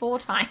it 4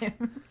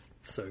 times.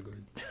 So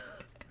good.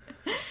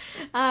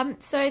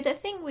 So the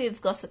thing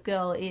with Gossip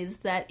Girl is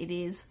that it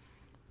is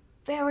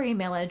very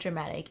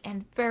melodramatic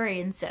and very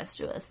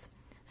incestuous.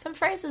 some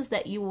phrases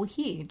that you will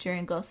hear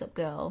during Gossip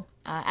Girl,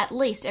 at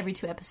least every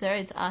 2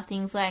 episodes, are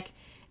things like,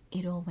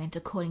 "It all went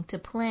according to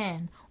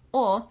plan,"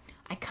 or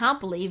 "I can't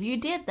believe you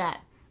did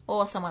that,"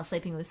 or someone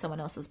sleeping with someone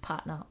else's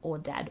partner, or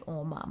dad,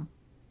 or mum,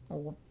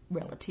 or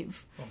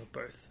relative. Or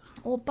both.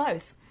 Or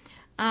both.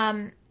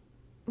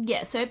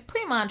 Yeah, so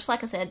pretty much,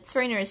 like I said,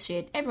 Serena is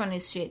shit, everyone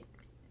is shit.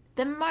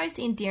 The most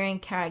endearing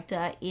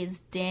character is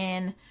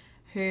Dan,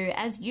 who,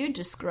 as you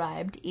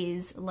described,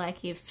 is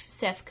like if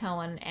Seth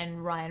Cohen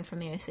and Ryan from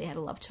the OC had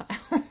a love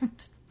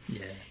child.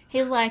 Yeah.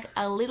 He's like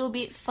a little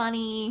bit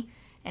funny,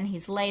 and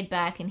he's laid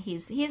back, and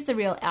he's the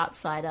real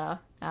outsider,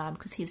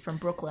 because he's from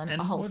Brooklyn,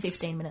 And a whole what's-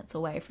 15 minutes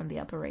away from the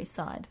Upper East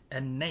Side.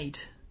 And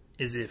Nate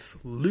is if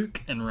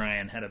Luke and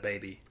Ryan had a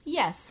baby.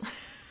 Yes,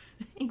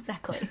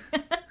 exactly.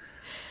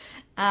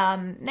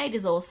 Nate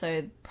is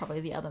also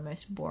probably the other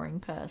most boring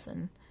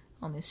person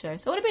on this show.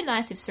 So it would have been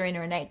nice if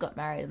Serena and Nate got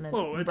married and then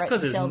Well, it's broke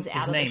because his themselves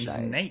out of the name's show.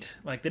 Nate.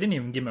 Like, they didn't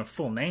even give him a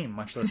full name,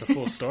 much less a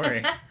full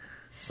story.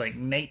 It's like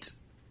Nate.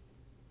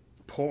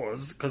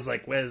 Pause, because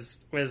like, where's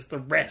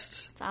the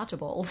rest? It's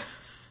Archibald.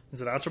 Is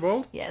it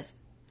Archibald? Yes,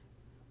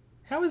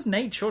 How is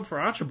Nate short for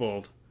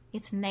Archibald?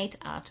 it's Nate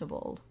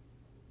Archibald.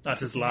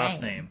 That's his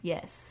last name.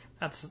 Yes.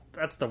 That's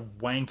the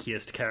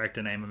wankiest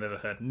character name I've ever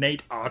heard.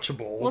 Nate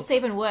Archibald. What's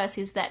even worse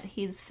is that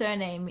his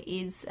surname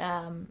is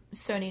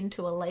sewn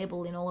into a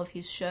label in all of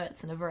his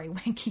shirts in a very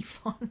wanky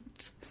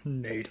font.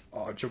 Nate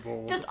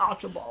Archibald? Just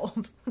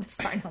Archibald with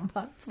a phone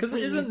number. It's Because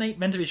weird. isn't Nate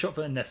meant to be short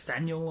for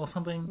Nathaniel or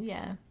something?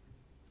 Yeah.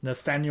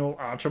 Nathaniel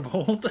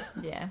Archibald?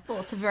 Yeah. Well,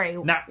 it's a very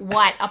Nah.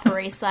 white Upper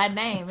East Side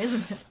name,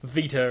 isn't it?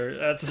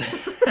 Vito.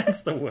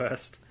 That's the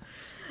worst.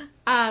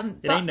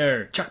 It ain't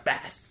no Chuck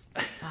Bass.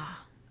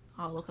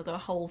 Oh, look, I've got a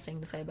whole thing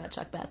to say about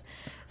Chuck Bass.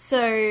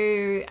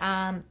 So,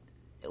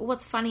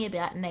 what's funny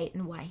about Nate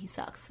and why he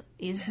sucks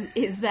is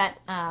that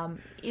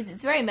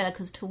it's very meta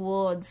because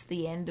towards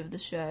the end of the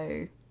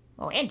show,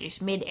 or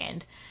endish,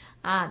 mid-end,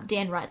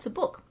 Dan writes a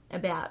book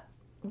about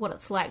what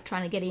it's like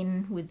trying to get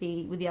in with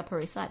the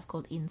Upper East Side. It's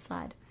called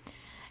Inside.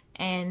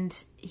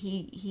 And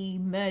he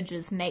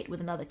merges Nate with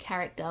another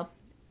character,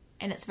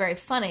 and it's very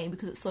funny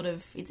because it's sort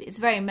of it's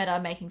very meta,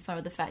 making fun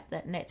of the fact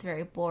that Nate's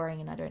very boring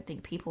and I don't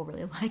think people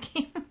really like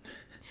him.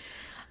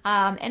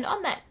 And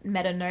on that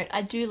meta note,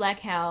 I do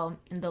like how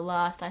in the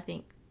last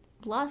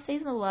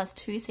season or the last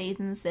 2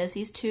 seasons, there's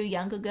these 2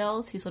 younger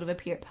girls who sort of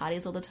appear at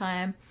parties all the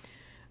time,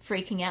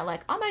 freaking out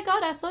like, "Oh my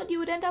god, I thought you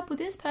would end up with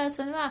this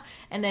person,"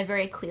 and they're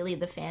very clearly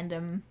the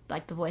fandom,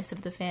 like the voice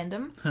of the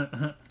fandom.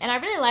 And I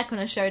really like when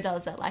a show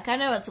does that. Like, I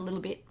know it's a little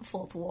bit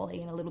fourth wall-y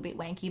and a little bit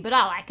wanky, but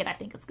I like it. I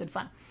think it's good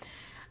fun.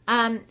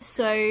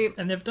 So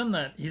And they've done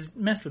that. He's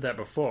messed with that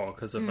before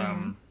because of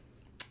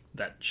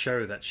that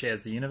show that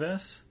shares the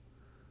universe,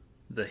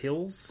 The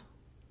Hills,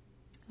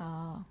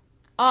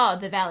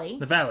 the Valley.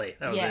 The Valley.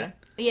 That was yeah.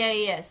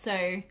 it. Yeah.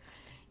 So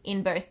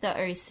in both the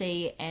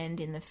OC and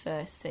in the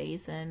first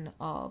season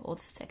or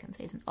the second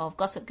season of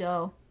Gossip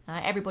Girl,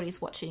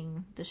 everybody's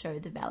watching the show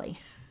The Valley.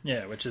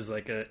 Yeah, which is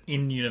like a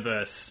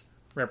in-universe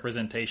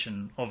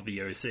representation of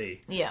the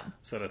OC Yeah.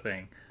 sort of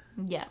thing.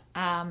 Yeah.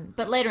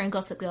 But later in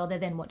Gossip Girl, they're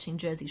then watching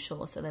Jersey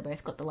Shore, so they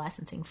both got the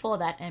licensing for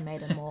that and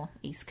made a more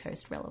East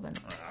Coast relevant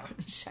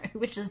show,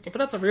 which is just... But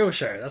that's a real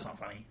show. That's not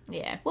funny.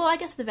 Yeah. Well, I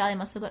guess The Valley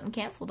must have gotten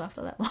cancelled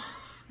after that long.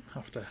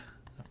 After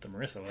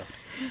Marissa left.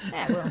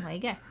 Yeah, well, there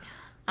you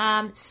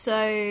go.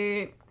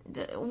 So,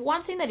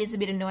 one thing that is a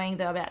bit annoying,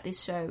 though, about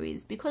this show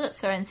is because it's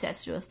so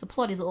incestuous, the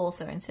plot is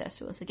also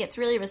incestuous. It gets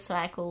really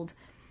recycled.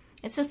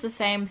 It's just the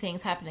same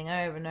things happening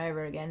over and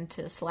over again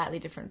to slightly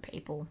different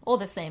people, or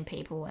the same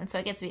people, and so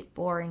it gets a bit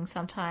boring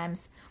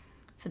sometimes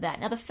for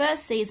that. Now, the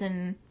first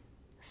season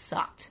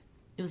sucked.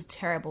 It was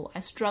terrible.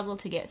 I struggled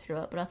to get through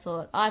it, but I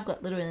thought, I've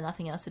got literally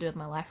nothing else to do with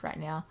my life right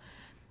now.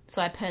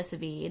 So I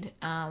persevered.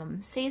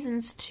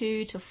 Seasons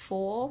 2 to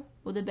 4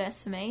 were the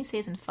best for me.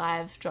 Season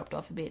 5 dropped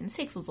off a bit, and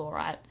 6 was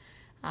alright.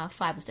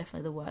 5 was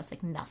definitely the worst.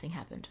 Like, nothing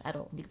happened at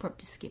all. You could probably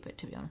just skip it,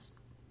 to be honest.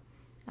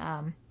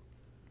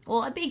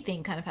 Well, a big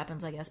thing kind of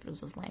happens, I guess, but it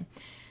was just lame.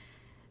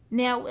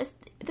 Now,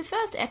 the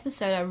first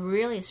episode I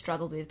really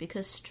struggled with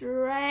because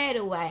straight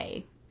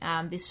away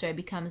this show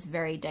becomes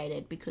very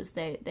dated because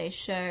they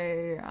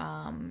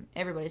show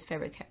everybody's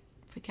favourite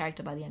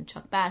character by the end,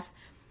 Chuck Bass,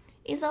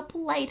 is a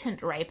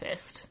blatant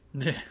rapist.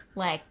 Yeah.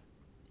 Like,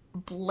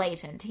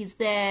 blatant. He's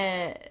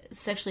there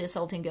sexually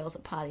assaulting girls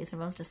at parties.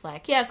 Everyone's just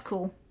like, yeah, it's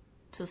cool.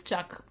 It's just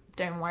Chuck.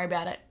 Don't worry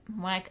about it.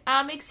 I'm like,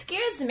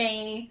 excuse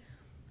me.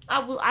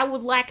 I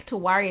would like to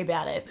worry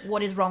about it.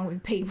 What is wrong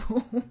with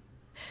people?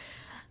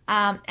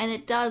 And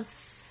it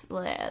does...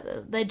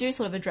 They do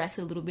sort of address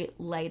it a little bit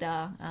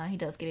later. He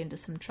does get into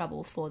some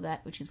trouble for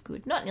that, which is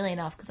good. Not nearly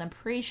enough, because I'm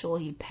pretty sure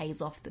he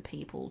pays off the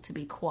people to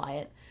be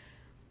quiet.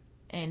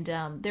 And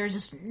there is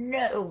just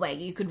no way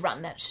you could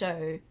run that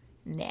show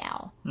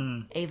now.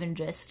 Even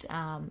just...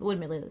 it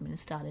wouldn't really have been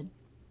started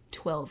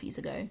 12 years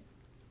ago.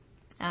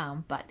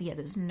 But yeah,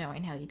 there's no way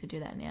in how you could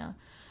do that now.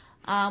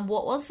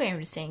 What was very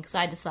interesting, because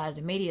I decided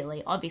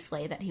immediately,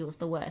 obviously, that he was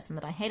the worst and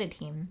that I hated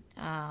him.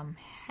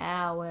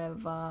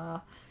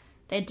 However,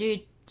 they do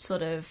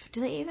sort of...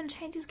 Do they even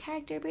change his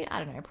character a bit? I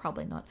don't know,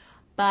 probably not.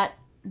 But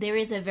there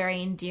is a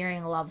very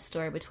endearing love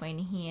story between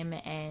him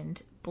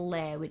and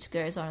Blair, which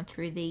goes on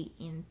through the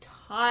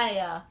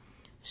entire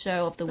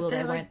show of The Will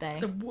They Won't They.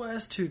 The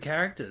worst two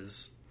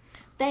characters.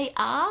 They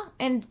are,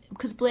 and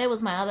because Blair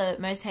was my other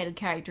most hated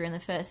character in the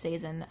first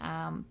season,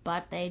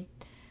 but they...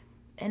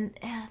 And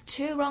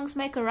two wrongs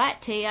make a right,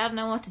 T. I don't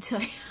know what to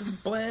tell you. Because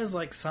Blair's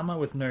like Summer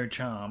with no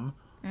charm,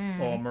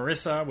 or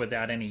Marissa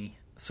without any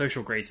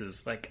social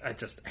graces. Like, I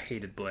just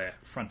hated Blair,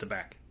 front to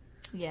back.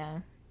 Yeah.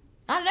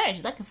 I don't know,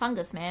 she's like a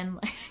fungus, man.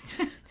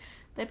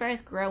 They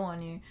both grow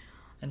on you.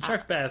 And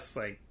Chuck Bass,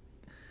 like...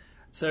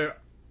 So,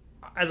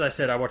 as I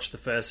said, I watched the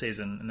first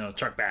season, and there was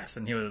Chuck Bass,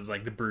 and he was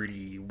like the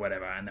broody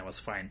whatever, and that was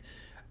fine.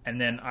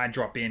 And then I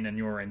drop in, and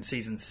you're in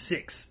season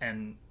 6,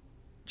 and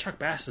Chuck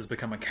Bass has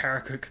become a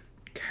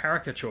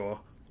caricature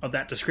of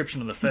that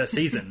description of the first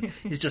season.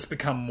 He's just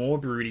become more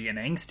broody and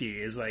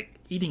angsty. He's like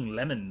eating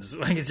lemons.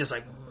 Like, it's just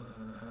like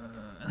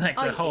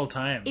the whole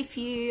time. That's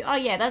the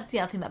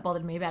other thing that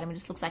bothered me about him. It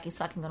just looks like he's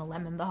sucking on a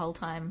lemon the whole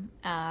time.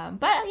 But yeah,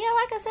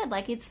 like I said,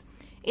 like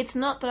it's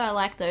not that I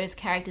like those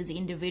characters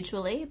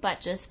individually, but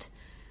just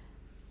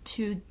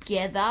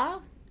together.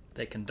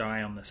 They can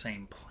die on the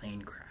same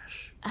plane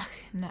crash.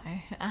 No.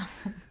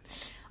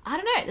 I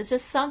don't know. There's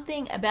just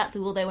something about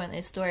the Will They Won't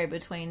They story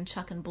between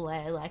Chuck and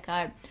Blair. Like,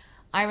 I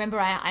remember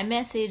I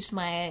messaged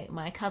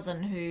my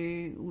cousin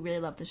who really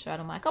loved the show,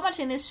 and I'm like, I'm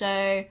watching this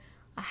show.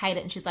 I hate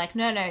it. And she's like,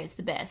 no, it's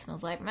the best. And I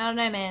was like, I don't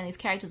know, man. These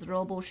characters are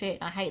all bullshit.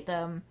 I hate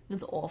them.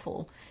 It's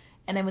awful.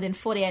 And then within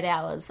 48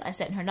 hours, I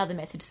sent her another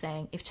message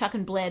saying, if Chuck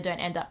and Blair don't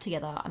end up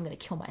together, I'm going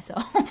to kill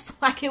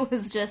myself. Like, it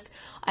was just,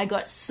 I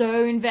got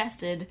so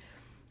invested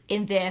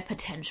in their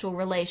potential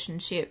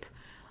relationship.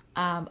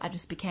 I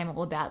just became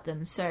all about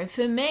them. So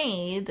for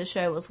me, the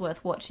show was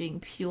worth watching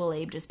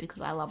purely just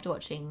because I loved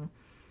watching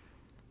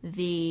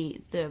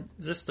the...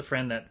 Is this the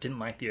friend that didn't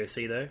like the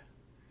OC, though?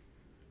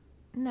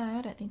 No,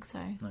 I don't think so.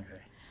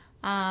 Okay.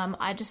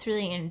 I just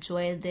really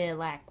enjoyed their,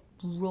 like,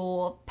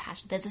 raw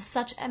passion. There's just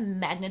such a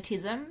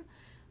magnetism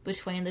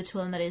between the two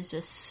of them that is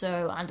just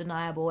so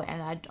undeniable,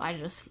 and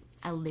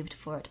I lived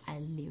for it.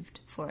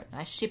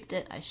 I shipped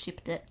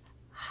it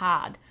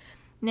hard.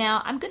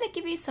 Now, I'm going to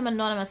give you some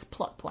anonymous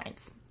plot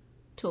points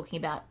talking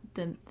about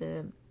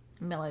the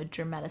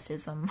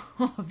melodramaticism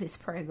of this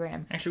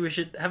program. Actually, we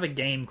should have a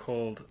game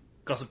called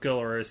Gossip Girl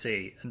or OC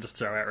and just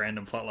throw out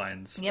random plot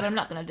lines. Yeah, but I'm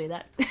not going to do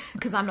that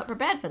because I'm not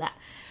prepared for that.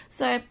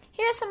 So,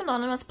 here are some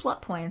anonymous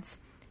plot points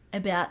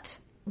about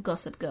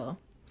Gossip Girl.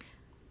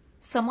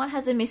 Someone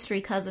has a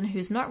mystery cousin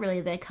who's not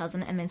really their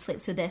cousin and then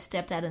sleeps with their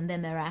stepdad and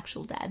then their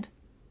actual dad.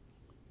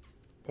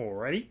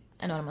 Alrighty.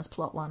 Anonymous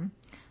plot 1.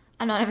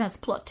 Anonymous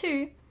plot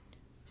 2.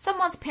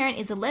 Someone's parent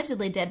is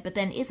allegedly dead, but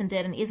then isn't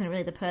dead and isn't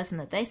really the person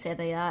that they say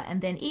they are, and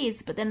then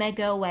is, but then they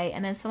go away,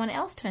 and then someone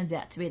else turns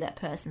out to be that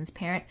person's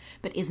parent,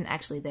 but isn't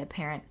actually their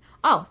parent.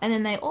 Oh, and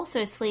then they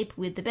also sleep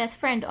with the best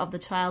friend of the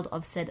child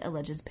of said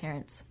alleged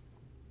parents.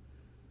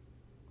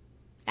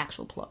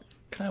 Actual plot.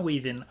 Can I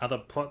weave in other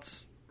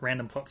plots,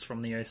 random plots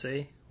from the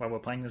OC while we're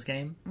playing this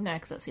game? No,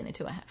 because that's the only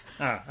two I have.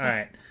 Oh,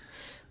 alright.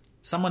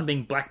 Someone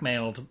being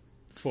blackmailed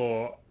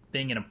for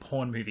being in a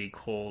porn movie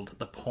called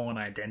The Porn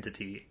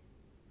Identity.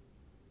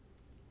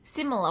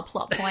 Similar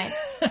plot point.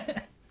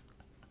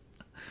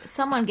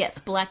 Someone gets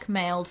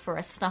blackmailed for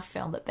a snuff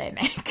film that they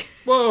make.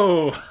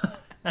 Whoa!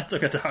 That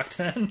took a dark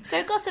turn.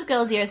 So Gossip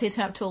Girl's years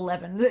turn up to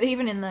 11,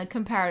 even in the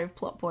comparative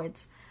plot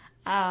points.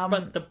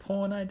 But the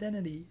porn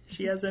identity,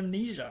 she has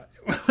amnesia.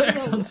 It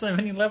works on so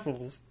many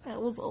levels.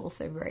 That was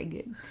also very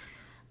good.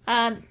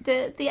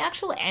 The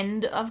actual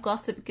end of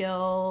Gossip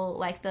Girl,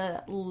 like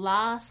the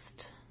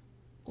last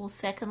or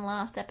second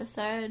last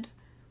episode,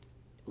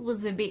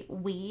 was a bit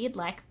weird.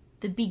 Like,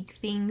 the big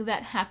thing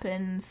that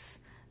happens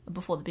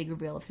before the big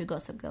reveal of who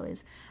Gossip Girl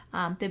is,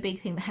 the big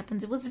thing that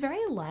happens, it was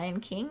very Lion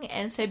King,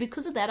 and so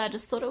because of that, I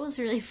just thought it was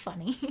really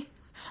funny.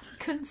 I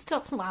couldn't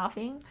stop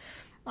laughing.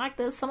 Like,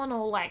 there's someone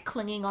all, like,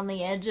 clinging on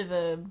the edge of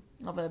a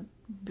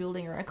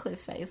building or a cliff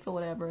face or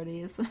whatever it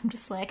is, and I'm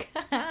just like,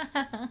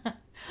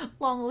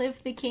 long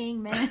live the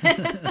king, man.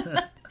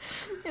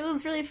 It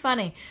was really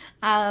funny.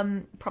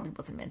 Probably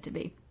wasn't meant to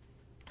be.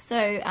 So,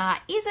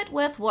 is it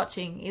worth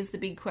watching is the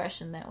big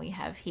question that we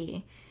have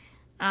here.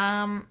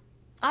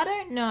 I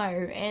don't know,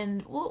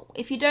 and well,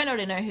 if you don't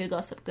already know who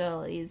Gossip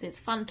Girl is, it's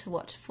fun to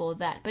watch for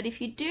that. But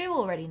if you do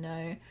already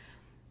know,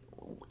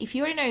 if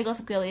you already know who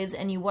Gossip Girl is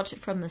and you watch it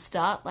from the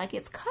start, like,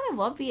 it's kind of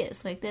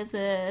obvious. Like, there's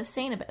a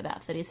scene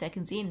about 30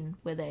 seconds in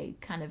where they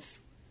kind of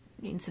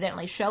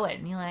incidentally show it,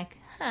 and you're like,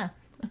 huh,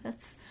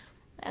 that's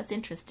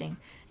interesting.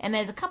 And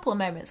there's a couple of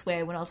moments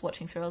where when I was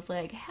watching through, I was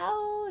like,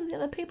 how did the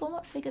other people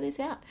not figure this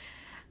out?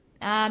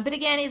 But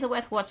again, is it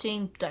worth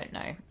watching? Don't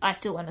know. I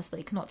still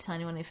honestly cannot tell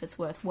anyone if it's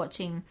worth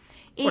watching.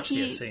 Watch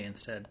the OC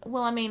instead.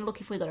 Well, I mean,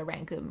 look, if we got to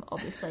rank them,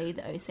 obviously,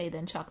 the OC,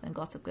 then Chuck, then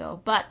Gossip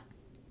Girl. But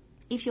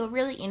if you're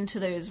really into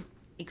those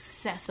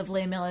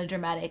excessively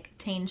melodramatic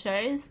teen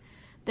shows,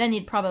 then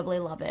you'd probably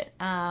love it.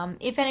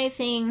 If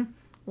anything,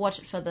 watch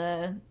it for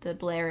the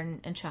Blair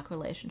and Chuck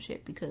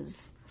relationship,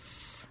 because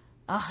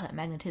Oh, that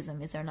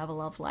magnetism. Is there another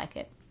love like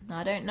it?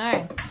 I don't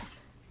know.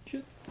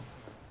 Shit.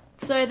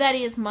 So that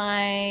is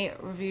my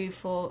review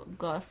for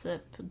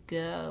Gossip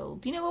Girl.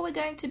 Do you know what we're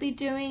going to be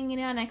doing in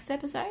our next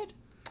episode?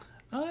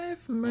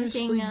 I've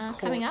mostly Anything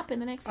coming up in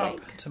the next up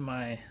week? to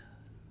my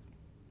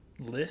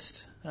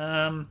list.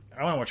 I want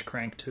to watch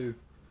Crank 2.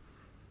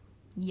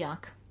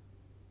 Yuck.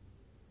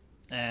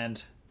 And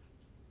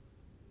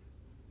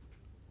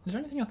is there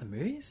anything about the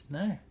movies?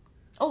 No.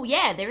 Oh,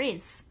 yeah, there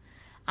is.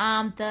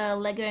 The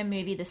Lego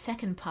movie, the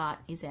second part,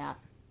 is out.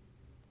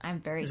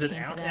 I'm very Is it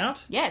keen for out, that.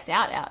 out? Yeah, it's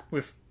out.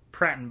 With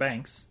Pratt and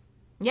Banks.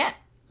 Yeah.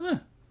 Huh.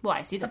 Well,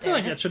 I see I that feel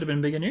there. like that should have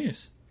been bigger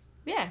news.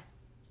 Yeah.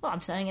 Well,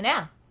 I'm saying it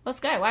now. Let's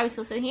go. Why are we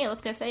still sitting here?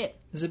 Let's go see it.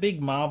 There's a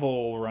big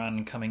Marvel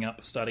run coming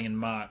up starting in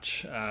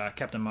March.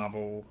 Captain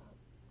Marvel,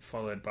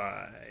 followed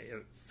by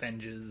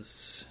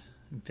Avengers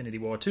Infinity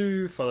War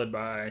 2, followed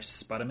by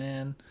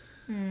Spider-Man.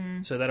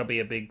 So that'll be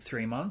a big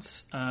 3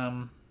 months.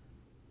 I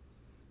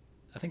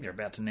think they're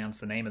about to announce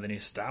the name of the new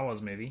Star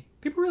Wars movie.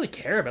 People really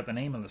care about the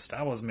name of the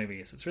Star Wars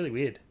movies. It's really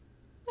weird.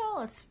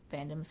 Well, it's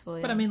fandoms for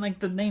you. But I mean, like,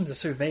 the names are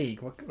so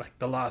vague. What, like,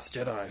 The Last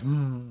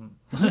Jedi.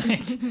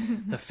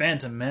 Like, The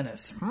Phantom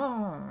Menace.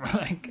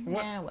 Like,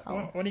 what, Yeah,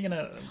 well. what are you going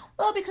to...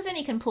 Well, because then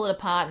you can pull it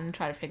apart and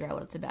try to figure out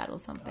what it's about or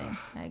something,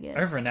 I guess.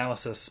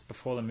 Over-analysis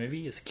before the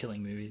movie is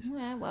killing movies.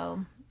 Yeah,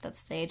 well,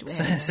 that's the age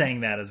we're in.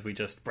 Saying that as we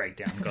just break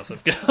down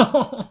Gossip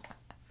Girl.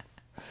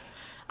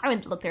 I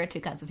mean, look, there are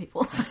two kinds of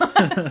people.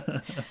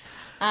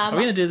 Are we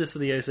going to do this for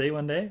the OC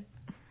one day?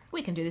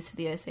 We can do this for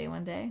the OC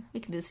one day. We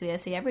can do this for the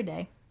OC every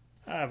day.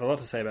 I have a lot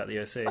to say about the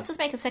OC. Let's just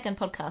make a second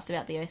podcast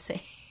about the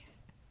OC.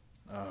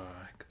 Oh,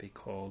 it could be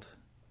called...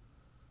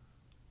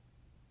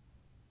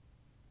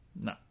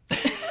 No.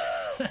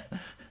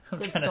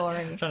 Good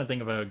story. I'm trying to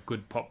think of a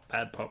good pop,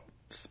 bad pop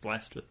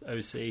spliced with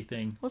OC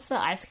thing. What's the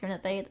ice cream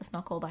that they eat that's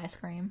not called ice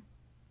cream?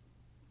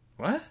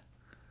 What?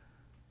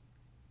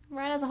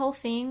 Right, there's a whole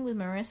thing with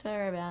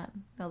Marissa about,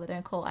 well, they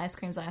don't call ice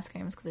creams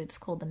because they just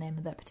called the name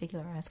of that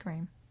particular ice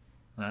cream.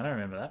 I don't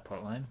remember that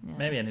plotline. Yeah.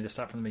 Maybe I need to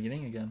start from the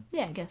beginning again.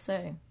 Yeah, I guess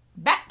so.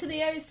 Back to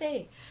the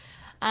OC.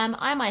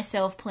 I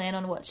myself plan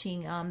on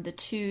watching the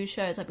two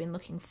shows I've been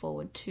looking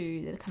forward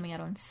to that are coming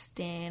out on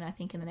Stan, I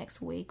think in the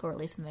next week, or at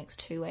least in the next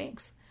 2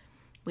 weeks,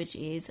 which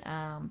is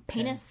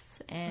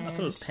Penis and... I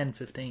thought it was Pen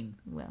 15.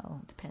 Well,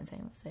 it depends how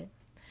you want to say it.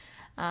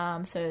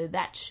 So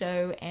that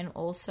show, and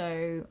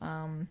also...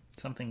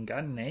 Something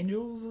Guardian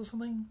Angels or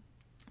something?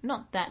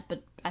 not that,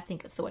 but I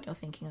think it's the one you're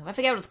thinking of. I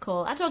forget what it's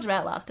called. I told you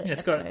about it last Yeah,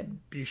 it's episode. got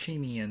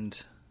Buscemi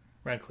and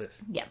Radcliffe.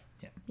 Yeah.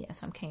 Yeah. Yes,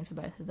 I'm keen for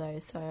both of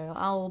those. So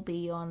I'll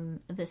be on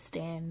the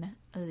Stan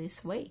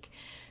this week.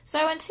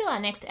 So until our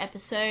next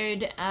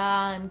episode,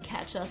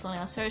 catch us on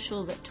our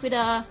socials at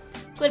Twitter,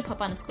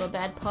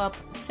 goodpop_badpop.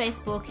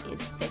 Facebook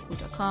is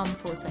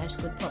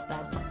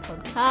facebook.com/goodpopbadpop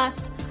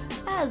podcast.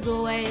 As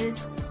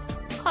always,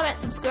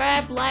 comment,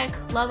 subscribe,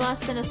 like, love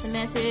us, send us a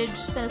message,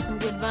 send us some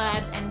good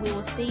vibes, and we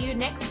will see you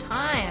next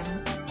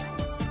time.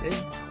 Hey.